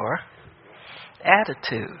stands for?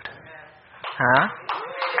 Attitude.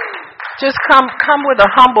 Just come with a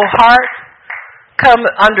humble heart. Come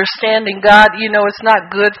understanding God. It's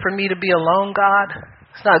not good for me to be alone, God.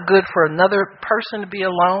 It's not good for another person to be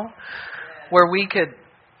alone. Where we could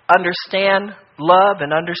understand love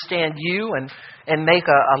and understand you and make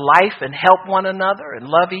a life and help one another and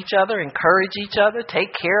love each other, encourage each other,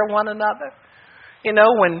 take care of one another.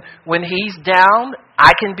 When he's down,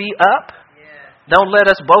 I can be up. Don't let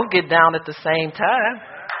us both get down at the same time.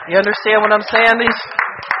 You understand what I'm saying?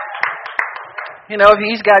 If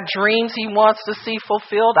he's got dreams he wants to see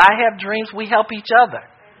fulfilled, I have dreams, we help each other.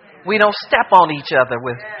 We don't step on each other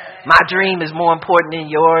with, my dream is more important than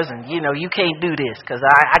yours, and, you can't do this because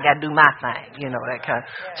I got to do my thing, that kind of.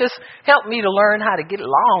 Just help me to learn how to get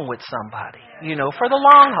along with somebody, for the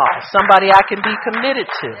long haul. Somebody I can be committed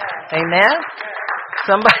to. Amen?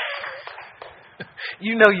 Somebody,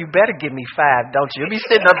 you better give me 5, don't you? You'll be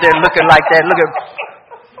sitting up there looking like that,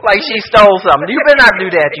 like she stole something. You better not do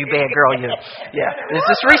that, you bad girl.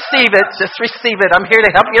 Just receive it. Just receive it. I'm here to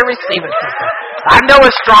help you receive it, sister. I know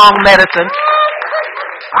it's strong medicine.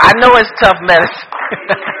 I know it's tough medicine.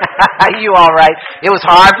 You all right? It was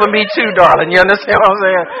hard for me too, darling. You understand what I'm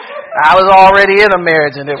saying? I was already in a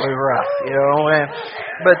marriage and it was rough. You know what I mean?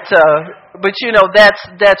 But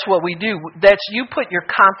that's what we do. That's you put your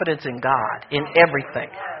confidence in God in everything.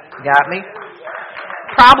 Got me?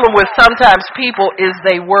 Problem with sometimes people is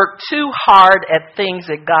they work too hard at things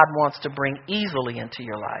that God wants to bring easily into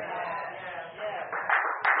your life.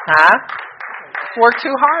 Work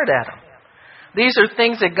too hard at them. These are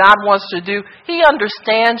things that God wants to do. He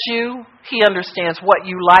understands you. He understands what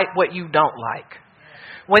you like, what you don't like.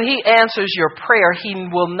 When He answers your prayer, He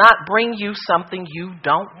will not bring you something you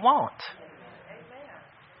don't want.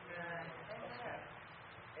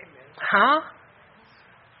 Huh?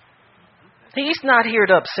 He's not here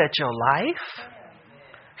to upset your life.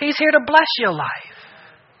 He's here to bless your life.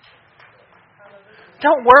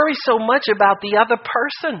 Don't worry so much about the other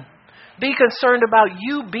person. Be concerned about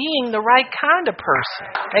you being the right kind of person.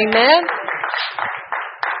 Amen?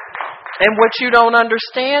 And what you don't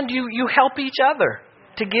understand, you help each other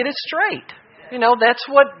to get it straight. You know, that's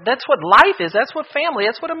what life is. That's what family,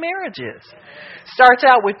 that's what a marriage is. Starts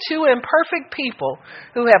out with two imperfect people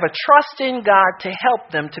who have a trust in God to help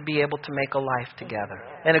them to be able to make a life together,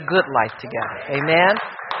 and a good life together. Amen?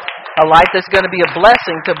 A life that's going to be a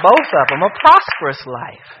blessing to both of them, a prosperous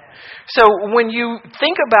life. So when you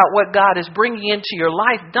think about what God is bringing into your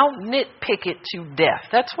life, don't nitpick it to death.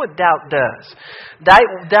 That's what doubt does.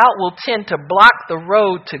 Doubt will tend to block the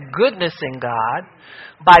road to goodness in God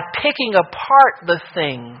by picking apart the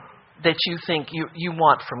thing that you think you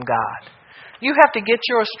want from God. You have to get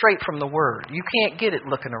yours straight from the Word. You can't get it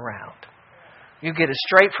looking around. You get it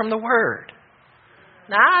straight from the Word.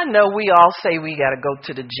 Now, I know we all say we got to go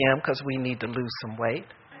to the gym because we need to lose some weight.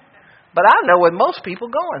 But I know what most people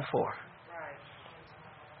going for.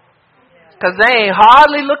 Because they ain't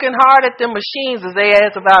hardly looking hard at them machines as they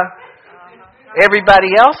ask about everybody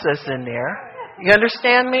else that's in there. You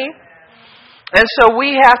understand me? And so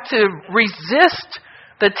we have to resist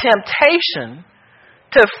the temptation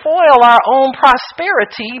to foil our own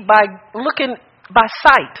prosperity by looking by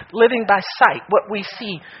sight, living by sight, what we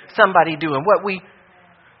see somebody doing,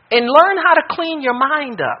 and learn how to clean your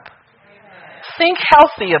mind up. Think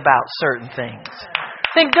healthy about certain things.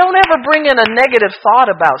 Don't ever bring in a negative thought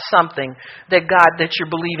about something that you're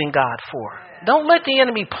believing God for. Don't let the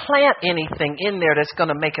enemy plant anything in there that's going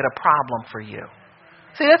to make it a problem for you.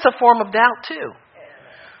 See, that's a form of doubt too.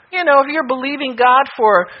 You know, if you're believing God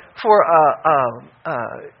for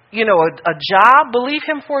a job, believe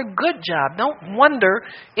Him for a good job. Don't wonder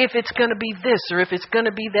if it's going to be this or if it's going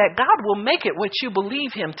to be that. God will make it what you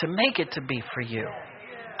believe Him to make it to be for you.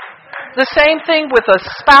 The same thing with a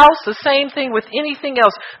spouse, the same thing with anything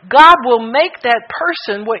else. God will make that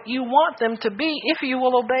person what you want them to be if you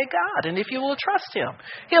will obey God and if you will trust Him.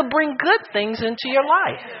 He'll bring good things into your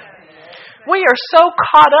life. We are so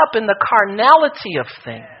caught up in the carnality of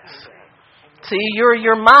things. See,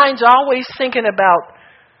 your mind's always thinking about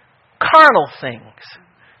carnal things.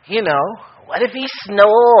 You know, what if he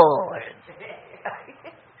snored?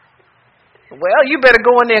 Well, you better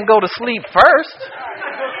go in there and go to sleep first,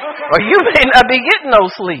 or you may not be getting no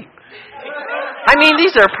sleep. I mean,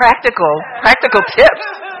 these are practical tips.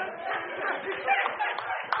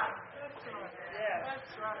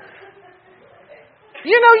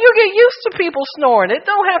 You know, you get used to people snoring. It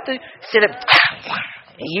don't have to sit up.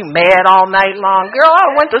 You mad all night long. Girl,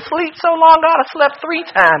 I went to sleep so long, I'd have slept 3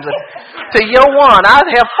 times to your 1. I'd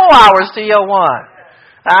have 4 hours to your 1.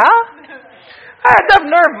 Huh? I had enough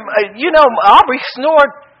nerve. You know, Aubrey snored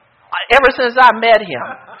ever since I met him.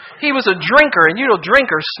 He was a drinker, and you know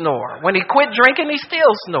drinkers snore. When he quit drinking, he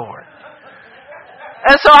still snored.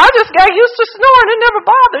 And so I just got used to snoring. It never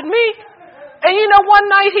bothered me. And you know, one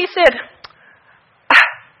night he said,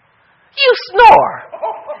 "You snore."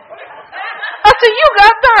 I said, "You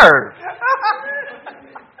got nerve."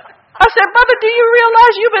 I said, "Brother, do you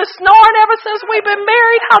realize you've been snoring ever since we've been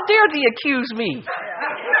married? How dare he accuse me?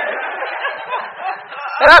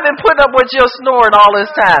 And I've been putting up with your snoring all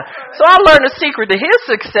this time." So I learned the secret to his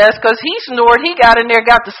success because he snored. He got in there,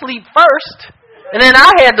 got to sleep first. And then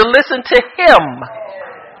I had to listen to him.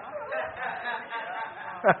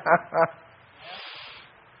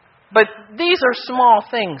 But these are small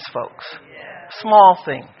things, folks. Small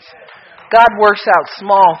things. God works out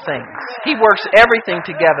small things. He works everything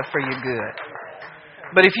together for your good.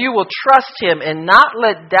 But if you will trust Him and not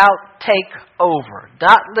let doubt take over,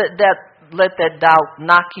 not let that doubt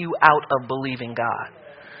knock you out of believing God,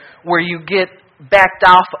 where you get backed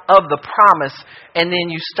off of the promise and then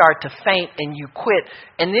you start to faint and you quit,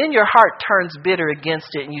 and then your heart turns bitter against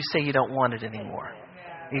it and you say you don't want it anymore.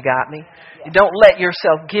 You got me? You don't let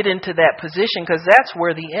yourself get into that position, because that's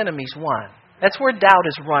where the enemy's won. That's where doubt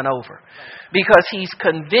is run over. Because he's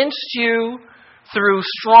convinced you through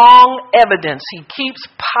strong evidence. He keeps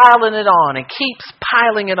piling it on and keeps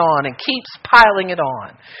piling it on and keeps piling it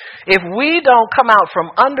on. If we don't come out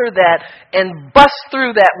from under that and bust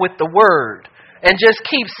through that with the Word and just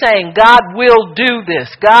keep saying, God will do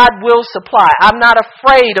this, God will supply. I'm not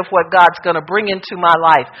afraid of what God's going to bring into my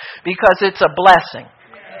life, because it's a blessing.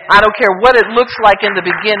 I don't care what it looks like in the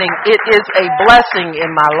beginning. It is a blessing in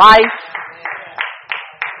my life.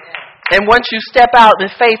 And once you step out in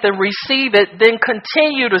faith and receive it, then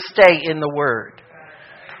continue to stay in the Word.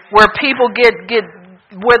 Where people get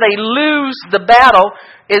where they lose the battle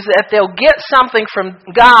is that they'll get something from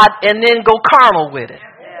God and then go carnal with it.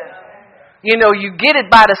 You know, you get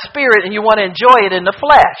it by the Spirit and you want to enjoy it in the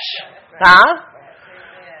flesh. Huh?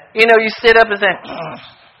 You know, you sit up and say,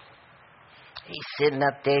 he's sitting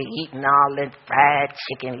up there eating all that fried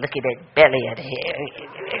chicken. Look at that belly of hair.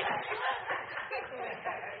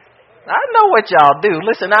 I know what y'all do.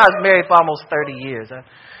 Listen, I was married for almost 30 years.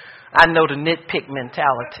 I know the nitpick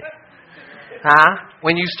mentality. Huh?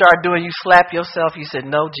 When you start doing, you slap yourself, you said,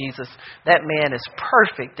 no, Jesus, that man is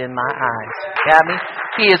perfect in my eyes. Got me?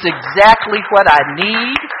 He is exactly what I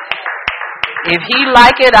need. If he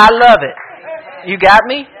like it, I love it. You got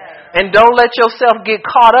me? And don't let yourself get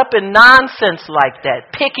caught up in nonsense like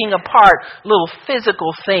that. Picking apart little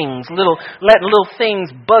physical things, letting little things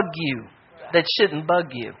bug you that shouldn't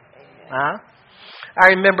bug you. Huh? I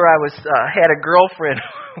remember I had a girlfriend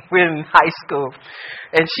in high school,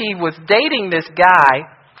 and she was dating this guy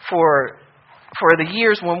for the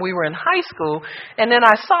years when we were in high school. And then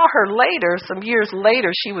I saw her later, some years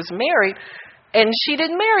later, she was married, and she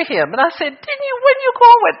didn't marry him. And I said, when you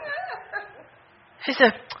go with? She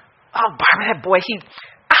said, oh, Barbara, that boy,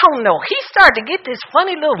 I don't know, he started to get this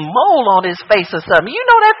funny little mole on his face or something. You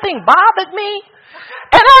know, that thing bothered me.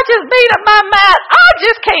 And I just made up my mind, I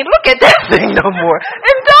just can't look at that thing no more.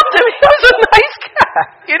 And dumped him. He was a nice guy.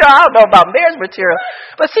 You know, I don't know about marriage material.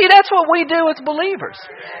 But see, that's what we do as believers.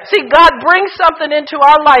 See, God brings something into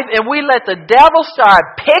our life and we let the devil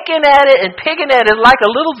start picking at it like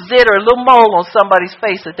a little zit or a little mole on somebody's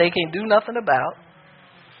face that they can't do nothing about.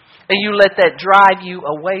 And you let that drive you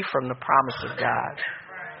away from the promise of God.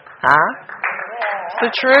 Huh? It's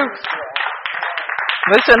the truth.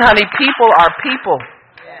 Listen, honey, people are people.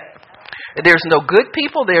 There's no good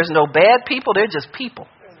people. There's no bad people. They're just people.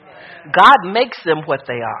 God makes them what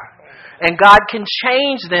they are. And God can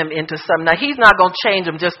change them into something. Now, he's not going to change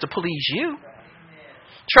them just to please you.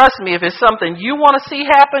 Trust me, if it's something you want to see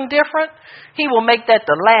happen different, he will make that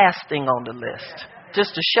the last thing on the list.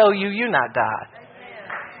 Just to show you you're not God.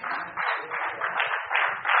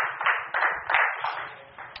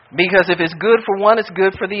 Because if it's good for one, it's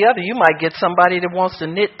good for the other. You might get somebody that wants to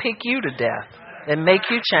nitpick you to death and make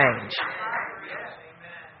you change.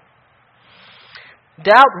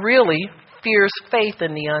 Doubt really fears faith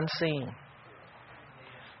in the unseen.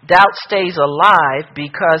 Doubt stays alive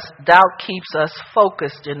because doubt keeps us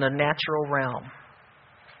focused in the natural realm.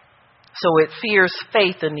 So it fears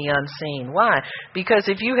faith in the unseen. Why? Because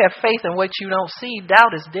if you have faith in what you don't see,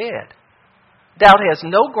 doubt is dead. Doubt has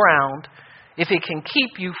no ground. If it can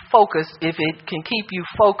keep you focused, if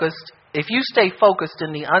you stay focused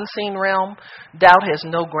in the unseen realm, doubt has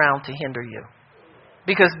no ground to hinder you.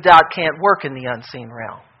 Because doubt can't work in the unseen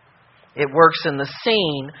realm. It works in the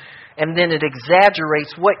seen, and then it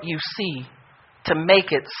exaggerates what you see to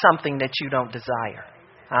make it something that you don't desire.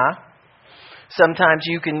 Huh? Sometimes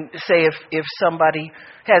you can say if somebody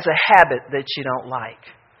has a habit that you don't like,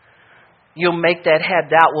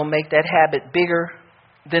 doubt will make that habit bigger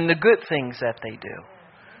than the good things that they do.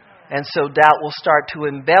 And so doubt will start to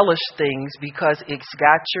embellish things because it's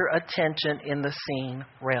got your attention in the seen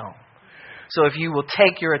realm. So if you will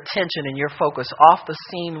take your attention and your focus off the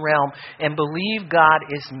seen realm and believe God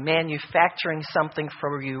is manufacturing something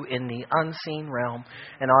for you in the unseen realm,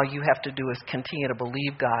 and all you have to do is continue to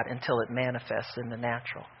believe God until it manifests in the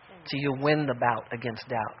natural. So you'll win the bout against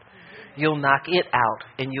doubt. You'll knock it out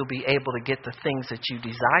and you'll be able to get the things that you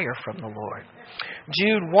desire from the Lord.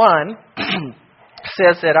 Jude 1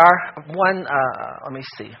 says that our one,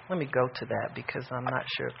 let me go to that because I'm not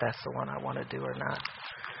sure if that's the one I want to do or not.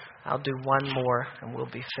 I'll do one more and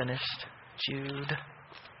we'll be finished. Jude.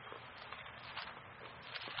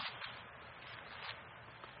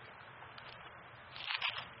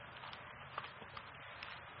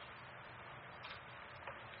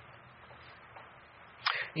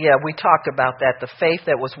 Yeah, we talked about that. The faith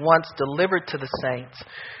that was once delivered to the saints.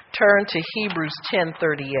 Turn to Hebrews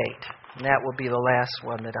 10:38. And that will be the last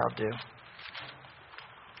one that I'll do.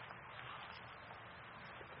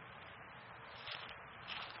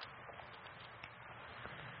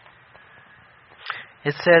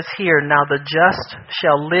 It says here, now the just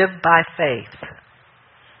shall live by faith.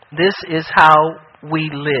 This is how we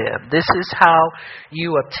live. This is how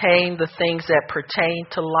you obtain the things that pertain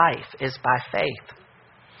to life, is by faith.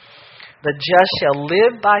 The just shall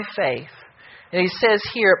live by faith. And he says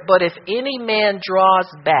here, but if any man draws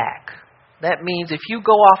back, That means if you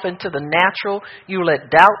go off into the natural, you let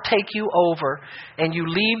doubt take you over, and you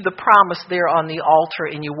leave the promise there on the altar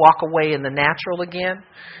and you walk away in the natural again.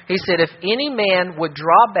 He said, if any man would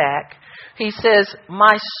draw back, he says,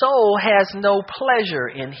 my soul has no pleasure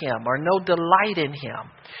in him or no delight in him.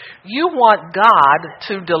 You want God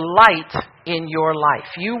to delight in your life.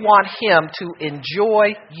 You want him to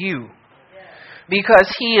enjoy you,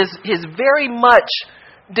 because he is very much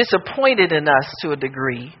disappointed in us to a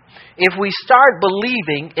degree if we start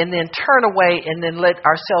believing and then turn away and then let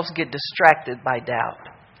ourselves get distracted by doubt.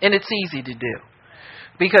 And it's easy to do,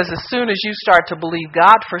 because as soon as you start to believe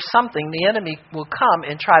God for something, the enemy will come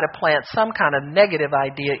and try to plant some kind of negative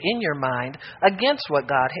idea in your mind against what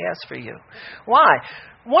God has for you. Why?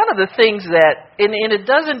 One of the things that, and it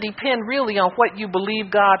doesn't depend really on what you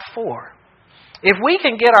believe God for. If we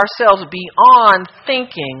can get ourselves beyond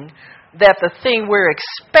thinking that the thing we're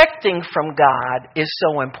expecting from God is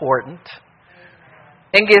so important,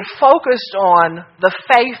 and get focused on the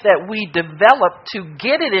faith that we develop to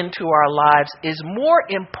get it into our lives is more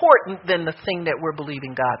important than the thing that we're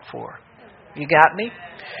believing God for. You got me?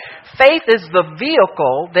 Faith is the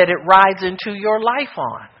vehicle that it rides into your life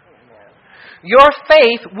on. Your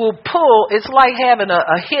faith will pull. It's like having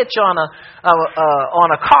a hitch on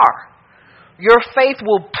a car. Your faith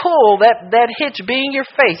will pull, that hitch being your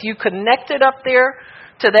faith. You connect it up there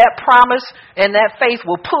to that promise, and that faith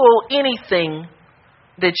will pull anything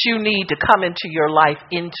that you need to come into your life.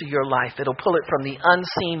 It'll pull it from the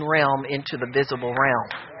unseen realm into the visible realm.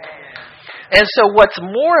 And so what's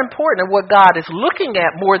more important, and what God is looking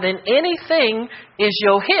at more than anything, is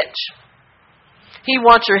your hitch. He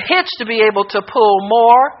wants your hitch to be able to pull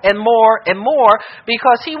more and more and more,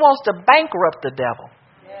 because he wants to bankrupt the devil.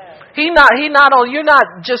 You're not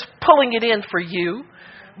just pulling it in for you,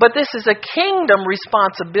 but this is a kingdom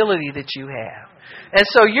responsibility that you have. And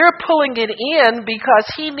so you're pulling it in because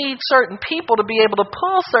he needs certain people to be able to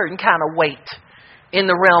pull certain kind of weight in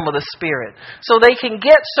the realm of the spirit, so they can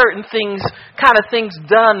get certain things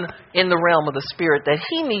done in the realm of the spirit that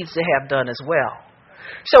he needs to have done as well.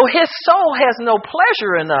 So his soul has no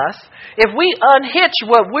pleasure in us if we unhitch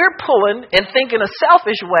what we're pulling and think in a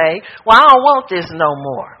selfish way. Well, I don't want this no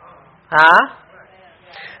more. Huh?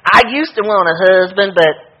 I used to want a husband,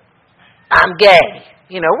 but I'm gay.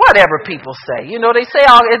 Whatever people say. They say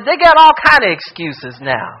they got all kind of excuses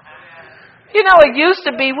now. It used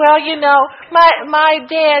to be, my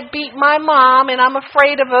dad beat my mom and I'm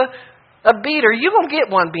afraid of a beater. You're going to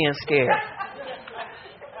get one being scared.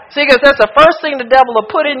 See, because that's the first thing the devil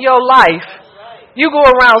will put in your life. You go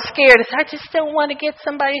around scared. I just don't want to get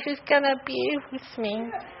somebody who's going to abuse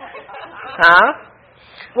me. Huh?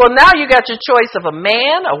 Well, now you got your choice of a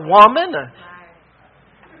man, a woman.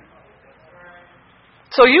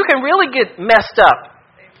 So you can really get messed up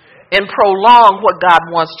and prolong what God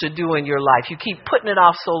wants to do in your life. You keep putting it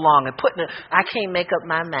off so long and I can't make up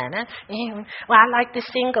my mind. I like the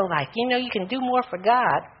single life. You can do more for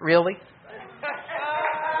God. Really?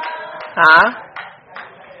 Huh?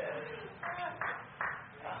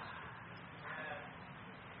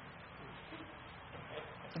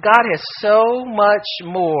 God has so much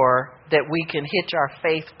more that we can hitch our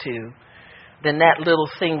faith to than that little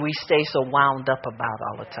thing we stay so wound up about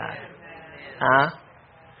all the time. Huh?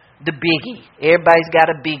 The biggie. Everybody's got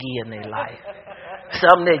a biggie in their life.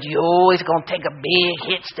 Something that you always going to take a big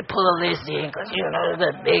hitch to pull this in because it's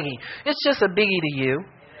a biggie. It's just a biggie to you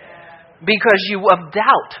because of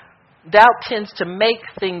doubt. Doubt tends to make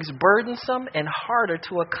things burdensome and harder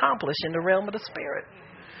to accomplish in the realm of the spirit.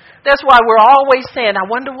 That's why we're always saying, I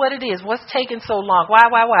wonder what it is. What's taking so long? Why?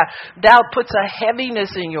 Doubt puts a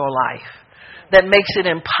heaviness in your life that makes it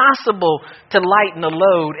impossible to lighten the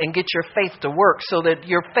load and get your faith to work, so that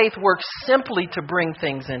your faith works simply to bring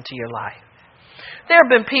things into your life. There have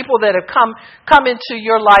been people that have come into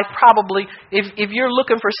your life probably, if you're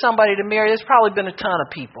looking for somebody to marry, there's probably been a ton of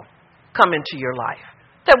people come into your life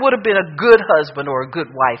that would have been a good husband or a good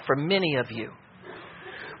wife for many of you.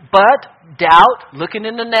 But doubt, looking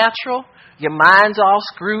in the natural, your mind's all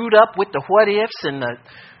screwed up with the what ifs and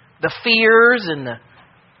the fears and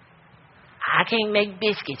I can't make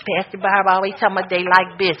biscuits. Pastor Barb always tell me they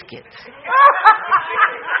like biscuits.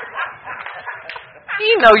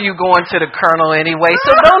 You going to the Colonel anyway,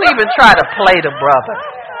 so don't even try to play the brother.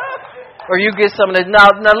 Or you get some of the,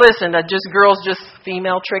 now listen, just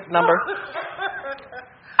female trick number.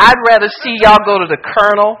 I'd rather see y'all go to the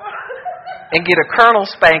Colonel and get a Colonel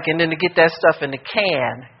spanking than to get that stuff in the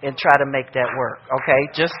can and try to make that work. Okay?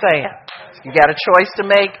 Just saying. You got a choice to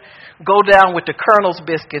make. Go down with the Colonel's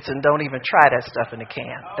biscuits and don't even try that stuff in the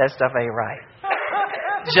can. That stuff ain't right.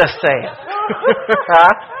 Just saying. Huh?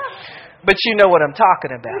 But you know what I'm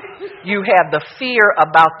talking about. You have the fear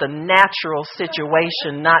about the natural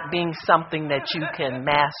situation not being something that you can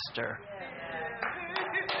master.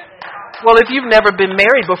 Well, if you've never been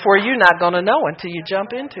married before, you're not going to know until you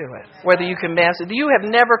jump into it, whether you can master it. You have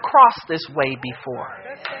never crossed this way before.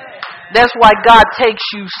 That's why God takes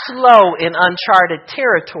you slow in uncharted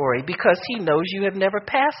territory, because He knows you have never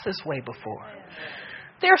passed this way before.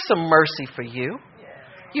 There's some mercy for you.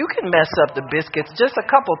 You can mess up the biscuits just a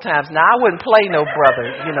couple times. Now, I wouldn't play no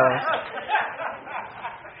brother, you know.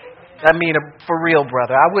 I mean, a for real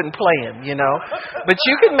brother. I wouldn't play him, you know. But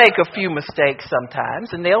you can make a few mistakes sometimes,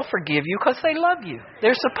 and they'll forgive you because they love you.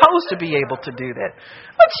 They're supposed to be able to do that.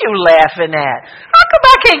 What you laughing at? How come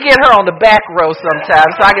I can't get her on the back row sometimes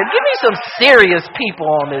so I can give me some serious people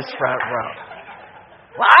on this front row?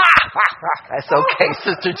 That's okay,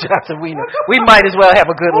 Sister Johnson. We know. We might as well have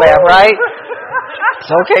a good laugh, right? It's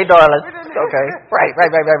okay, darling. It's okay. Right.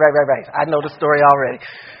 I know the story already.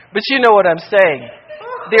 But you know what I'm saying.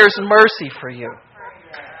 There's mercy for you.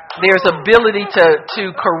 There's ability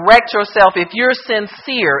to correct yourself if you're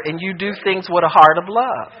sincere and you do things with a heart of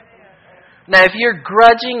love. Now, if you're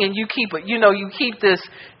grudging and you keep this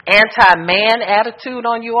anti-man attitude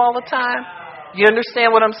on you all the time, you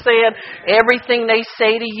understand what I'm saying? Everything they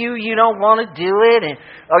say to you, you don't want to do it,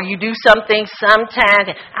 or you do something sometimes.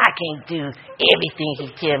 I can't do everything he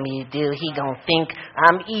tell me to do. He gonna think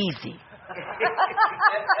I'm easy.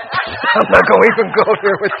 I'm not going to even go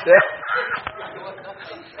there with that.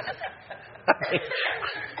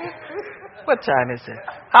 What time is it?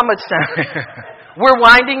 How much time? We're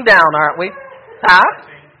winding down, aren't we? Huh?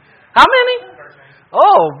 How many?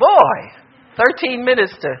 Oh, boy. 13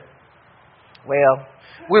 minutes to... Well,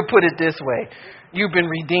 we'll put it this way. You've been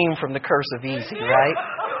redeemed from the curse of easy, right?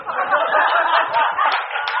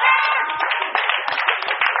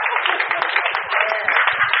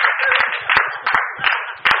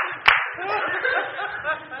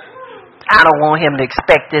 I don't want him to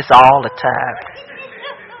expect this all the time.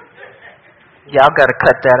 Y'all got to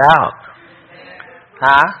cut that out.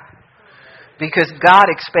 Huh? Because God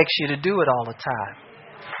expects you to do it all the time.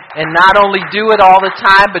 And not only do it all the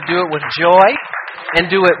time, but do it with joy, and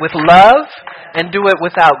do it with love, and do it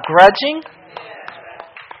without grudging.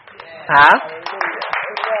 Huh?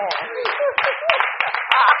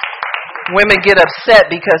 Women get upset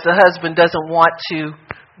because the husband doesn't want to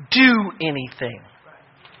do anything.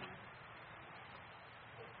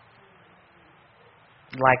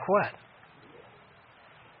 Like what?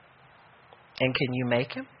 And can you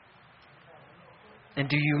make him? And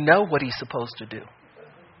do you know what he's supposed to do?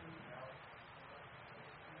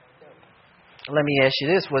 Let me ask you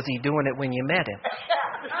this. Was he doing it when you met him?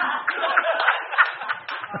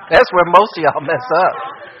 That's where most of y'all mess up.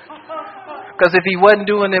 Because if he wasn't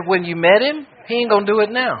doing it when you met him, he ain't going to do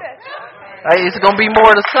it now. It's going to be more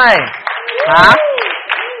of the same. Huh?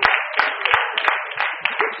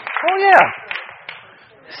 Oh, yeah.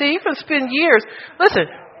 See, you can spend years. Listen,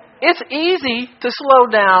 it's easy to slow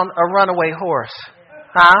down a runaway horse.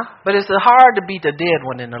 Huh? But it's hard to beat the dead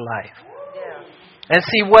one in the life. And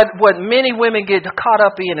see, what many women get caught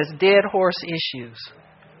up in is dead horse issues.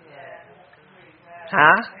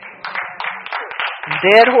 Huh?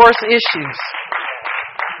 Dead horse issues.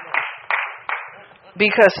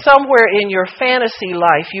 Because somewhere in your fantasy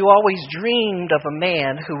life, you always dreamed of a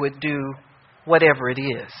man who would do whatever it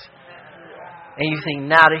is. And you think,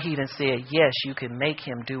 now that he done said yes, you can make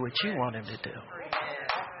him do what you want him to do.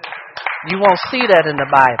 You won't see that in the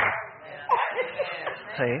Bible.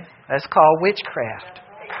 See? That's called witchcraft.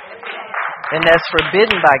 And that's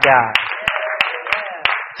forbidden by God.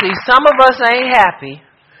 See, some of us ain't happy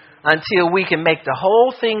until we can make the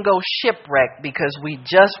whole thing go shipwrecked because we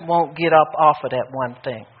just won't get up off of that one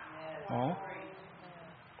thing.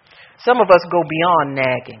 Some of us go beyond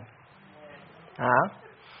nagging. Huh?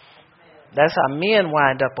 That's how men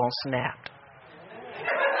wind up on Snapped.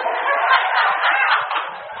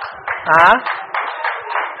 Huh?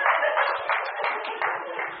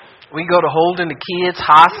 We go to holding the kids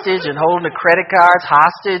hostage and holding the credit cards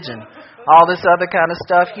hostage and all this other kind of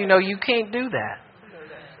stuff. You know, you can't do that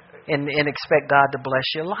and expect God to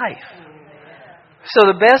bless your life. So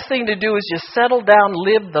the best thing to do is just settle down,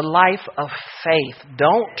 live the life of faith.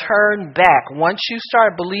 Don't turn back. Once you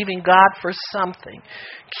start believing God for something,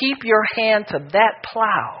 keep your hand to that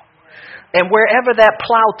plow. And wherever that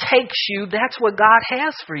plow takes you, that's what God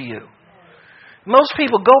has for you. Most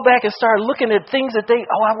people go back and start looking at things that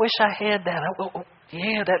I wish I had that.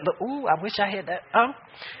 Yeah, I wish I had that.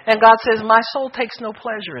 And God says, my soul takes no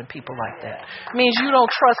pleasure in people like that. It means you don't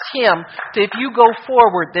trust him that if you go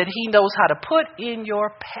forward, that he knows how to put in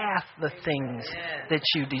your path the things that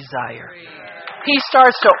you desire. He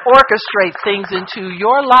starts to orchestrate things into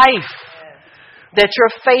your life that your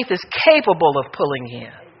faith is capable of pulling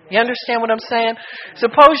in. You understand what I'm saying?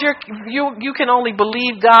 Suppose you can only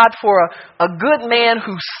believe God for a good man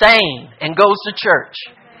who's sane and goes to church.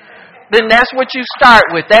 Then that's what you start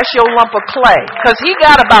with. That's your lump of clay. Because he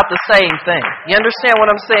got about the same thing. You understand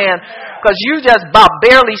what I'm saying? Because you just about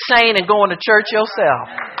barely sane and going to church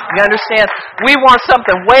yourself. You understand? We want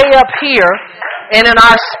something way up here. And in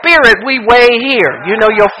our spirit, we way here. You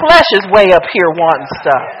know, your flesh is way up here wanting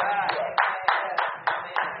stuff.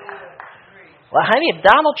 Well, honey, if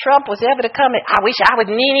Donald Trump was ever to come in, I wish I would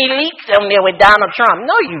Nene Leakes on there with Donald Trump.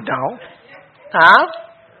 No, you don't. Huh?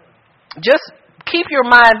 Just keep your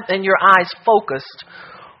mind and your eyes focused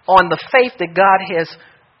on the faith that God has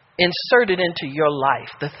inserted into your life,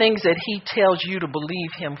 the things that he tells you to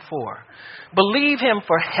believe him for. Believe him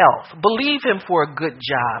for health. Believe him for a good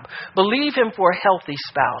job. Believe him for a healthy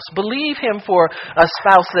spouse. Believe him for a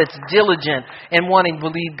spouse that's diligent and wanting to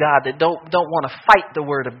believe God, that don't want to fight the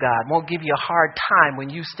word of God, won't give you a hard time when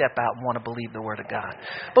you step out and want to believe the word of God.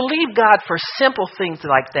 Believe God for simple things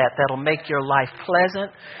like that that'll make your life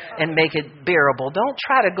pleasant and make it bearable. Don't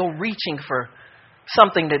try to go reaching for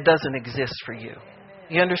something that doesn't exist for you.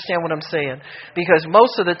 You understand what I'm saying? Because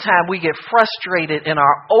most of the time we get frustrated in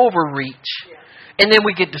our overreach and then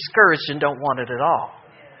we get discouraged and don't want it at all.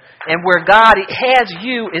 And where God has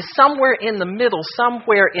you is somewhere in the middle,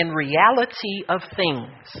 somewhere in reality of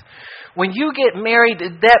things. When you get married,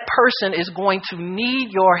 that person is going to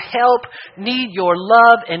need your help, need your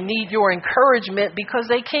love, and need your encouragement because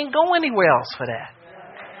they can't go anywhere else for that.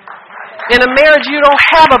 In a marriage, you don't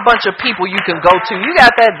have a bunch of people you can go to. You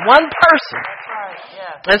got that one person.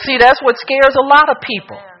 And see, that's what scares a lot of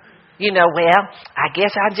people. You know, well, I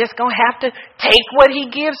guess I'm just going to have to take what he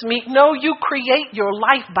gives me. No, you create your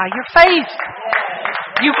life by your faith.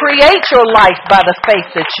 You create your life by the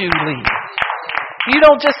faith that you lead. You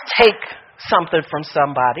don't just take something from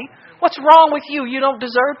somebody. What's wrong with you? You don't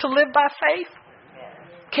deserve to live by faith?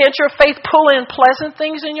 Can't your faith pull in pleasant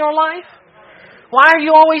things in your life? Why are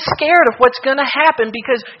you always scared of what's going to happen?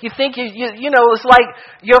 Because you think, you know, it's like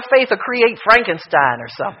your faith will create Frankenstein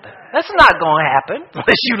or something. That's not going to happen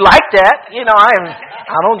unless you like that. You know, I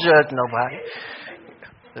don't judge nobody.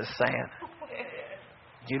 Just saying.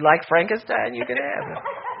 You like Frankenstein, you can have it.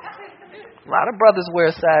 A lot of brothers wear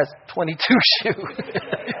a size 22 shoe.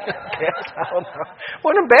 I don't know.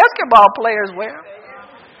 What do basketball players wear?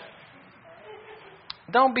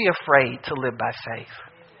 Don't be afraid to live by faith.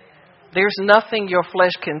 There's nothing your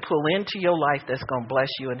flesh can pull into your life that's going to bless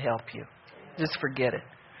you and help you. Just forget it.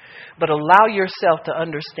 But allow yourself to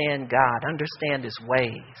understand God, understand his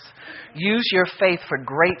ways. Use your faith for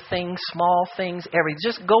great things, small things,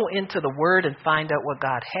 just go into the word and find out what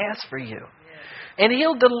God has for you. And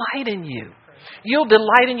he'll delight in you. You'll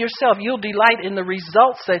delight in yourself. You'll delight in the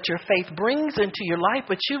results that your faith brings into your life.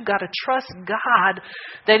 But you've got to trust God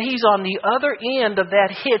that he's on the other end of that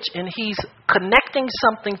hitch and he's connecting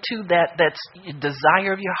something to that's a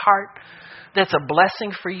desire of your heart, that's a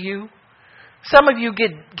blessing for you. Some of you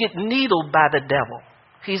get needled by the devil.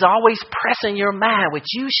 He's always pressing your mind with,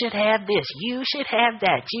 you should have this, you should have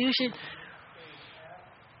that, you should.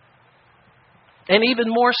 And even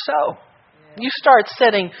more so. You start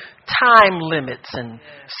setting time limits and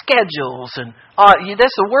schedules. And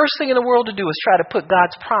that's the worst thing in the world to do is try to put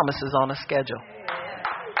God's promises on a schedule.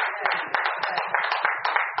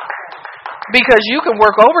 Because you can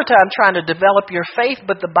work overtime trying to develop your faith,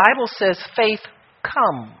 but the Bible says faith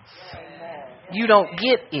comes. You don't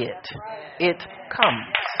get it. It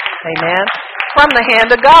comes. Amen? From the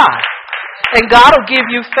hand of God. And God will give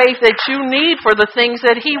you faith that you need for the things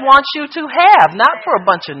that he wants you to have, not for a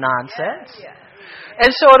bunch of nonsense.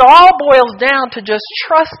 And so it all boils down to just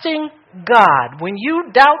trusting God. When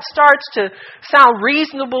doubt starts to sound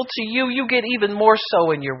reasonable to you, you get even more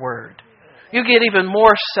so in your word. You get even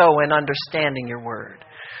more so in understanding your word.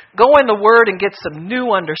 Go in the word and get some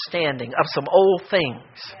new understanding of some old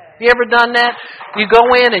things. You ever done that? You go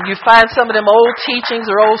in and you find some of them old teachings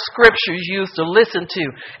or old scriptures you used to listen to,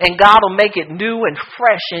 and God will make it new and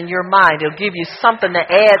fresh in your mind. He'll give you something to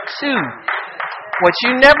add to. What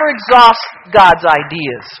you never exhaust God's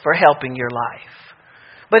ideas for helping your life.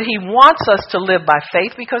 But he wants us to live by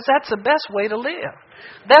faith because that's the best way to live.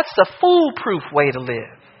 That's the foolproof way to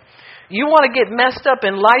live. You want to get messed up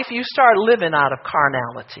in life, you start living out of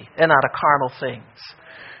carnality and out of carnal things.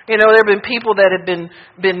 You know, there have been people that have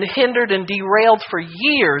been hindered and derailed for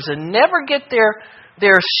years and never get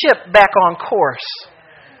their ship back on course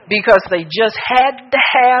because they just had to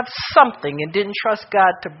have something and didn't trust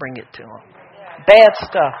God to bring it to them. Bad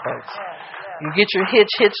stuff, folks. You get your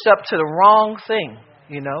hitched up to the wrong thing,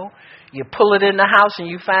 you know. You pull it in the house and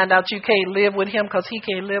you find out you can't live with him because he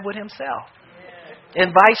can't live with himself.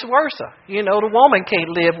 And vice versa. You know, the woman can't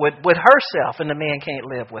live with herself and the man can't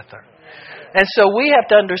live with her. And so we have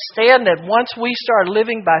to understand that once we start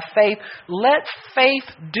living by faith, let faith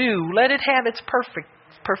let it have its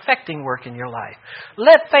perfecting work in your life.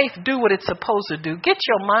 Let faith do what it's supposed to do. Get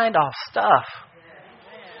your mind off stuff.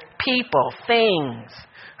 People, things.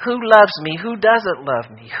 Who loves me? Who doesn't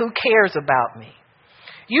love me? Who cares about me?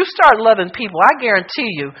 You start loving people, I guarantee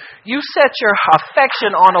you, you set your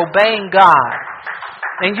affection on obeying God.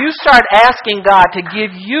 And you start asking God to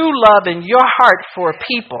give you love in your heart for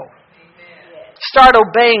people. Start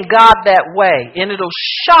obeying God that way. And it'll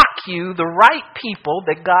shock you the right people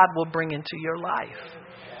that God will bring into your life.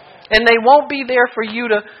 And they won't be there for you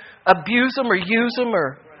to abuse them or use them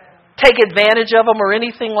or take advantage of them or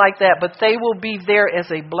anything like that, but they will be there as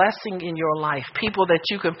a blessing in your life. People that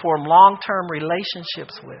you can form long-term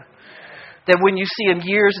relationships with. That when you see them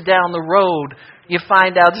years down the road, you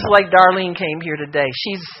find out, just like Darlene came here today,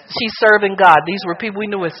 she's serving God. These were people we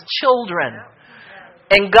knew as children.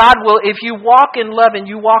 And God will, if you walk in love and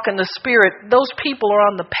you walk in the Spirit, those people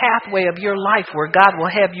are on the pathway of your life where God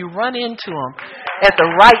will have you run into them at the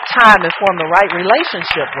right time and form the right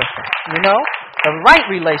relationship with them, you know? The right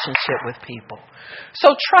relationship with people.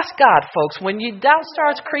 So trust God, folks. When your doubt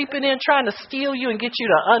starts creeping in, trying to steal you and get you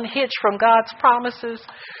to unhitch from God's promises,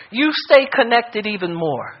 you stay connected even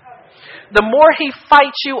more. The more He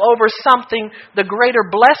fights you over something, the greater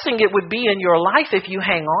blessing it would be in your life if you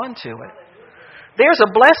hang on to it. There's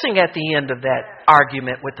a blessing at the end of that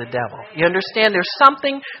argument with the devil. You understand? There's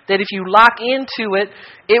something that if you lock into it,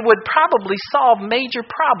 it would probably solve major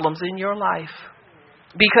problems in your life.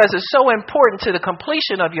 Because it's so important to the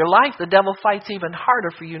completion of your life, the devil fights even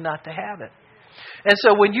harder for you not to have it. And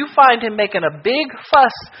so when you find him making a big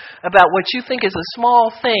fuss about what you think is a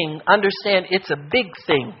small thing, understand it's a big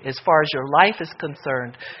thing as far as your life is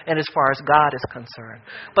concerned and as far as God is concerned.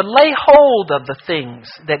 But lay hold of the things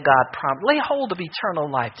that God promised. Lay hold of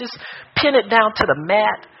eternal life. Just pin it down to the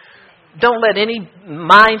mat. Don't let any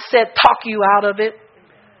mindset talk you out of it.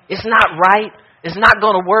 It's not right. It's not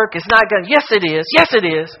going to work. It's not going to... Yes, it is. Yes, it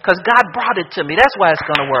is. Because God brought it to me. That's why it's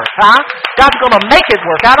going to work. Huh? God's going to make it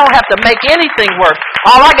work. I don't have to make anything work.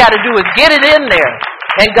 All I got to do is get it in there.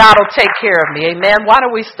 And God will take care of me. Amen. Why don't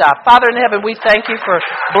we stop? Father in heaven, we thank you for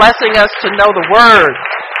blessing us to know the Word.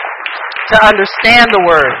 To understand the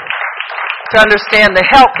Word. To understand the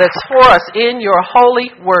help that's for us in your holy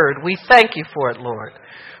Word. We thank you for it, Lord.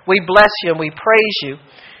 We bless you and we praise you.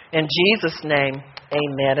 In Jesus' name,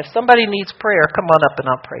 amen. If somebody needs prayer, come on up and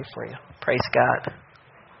I'll pray for you. Praise God.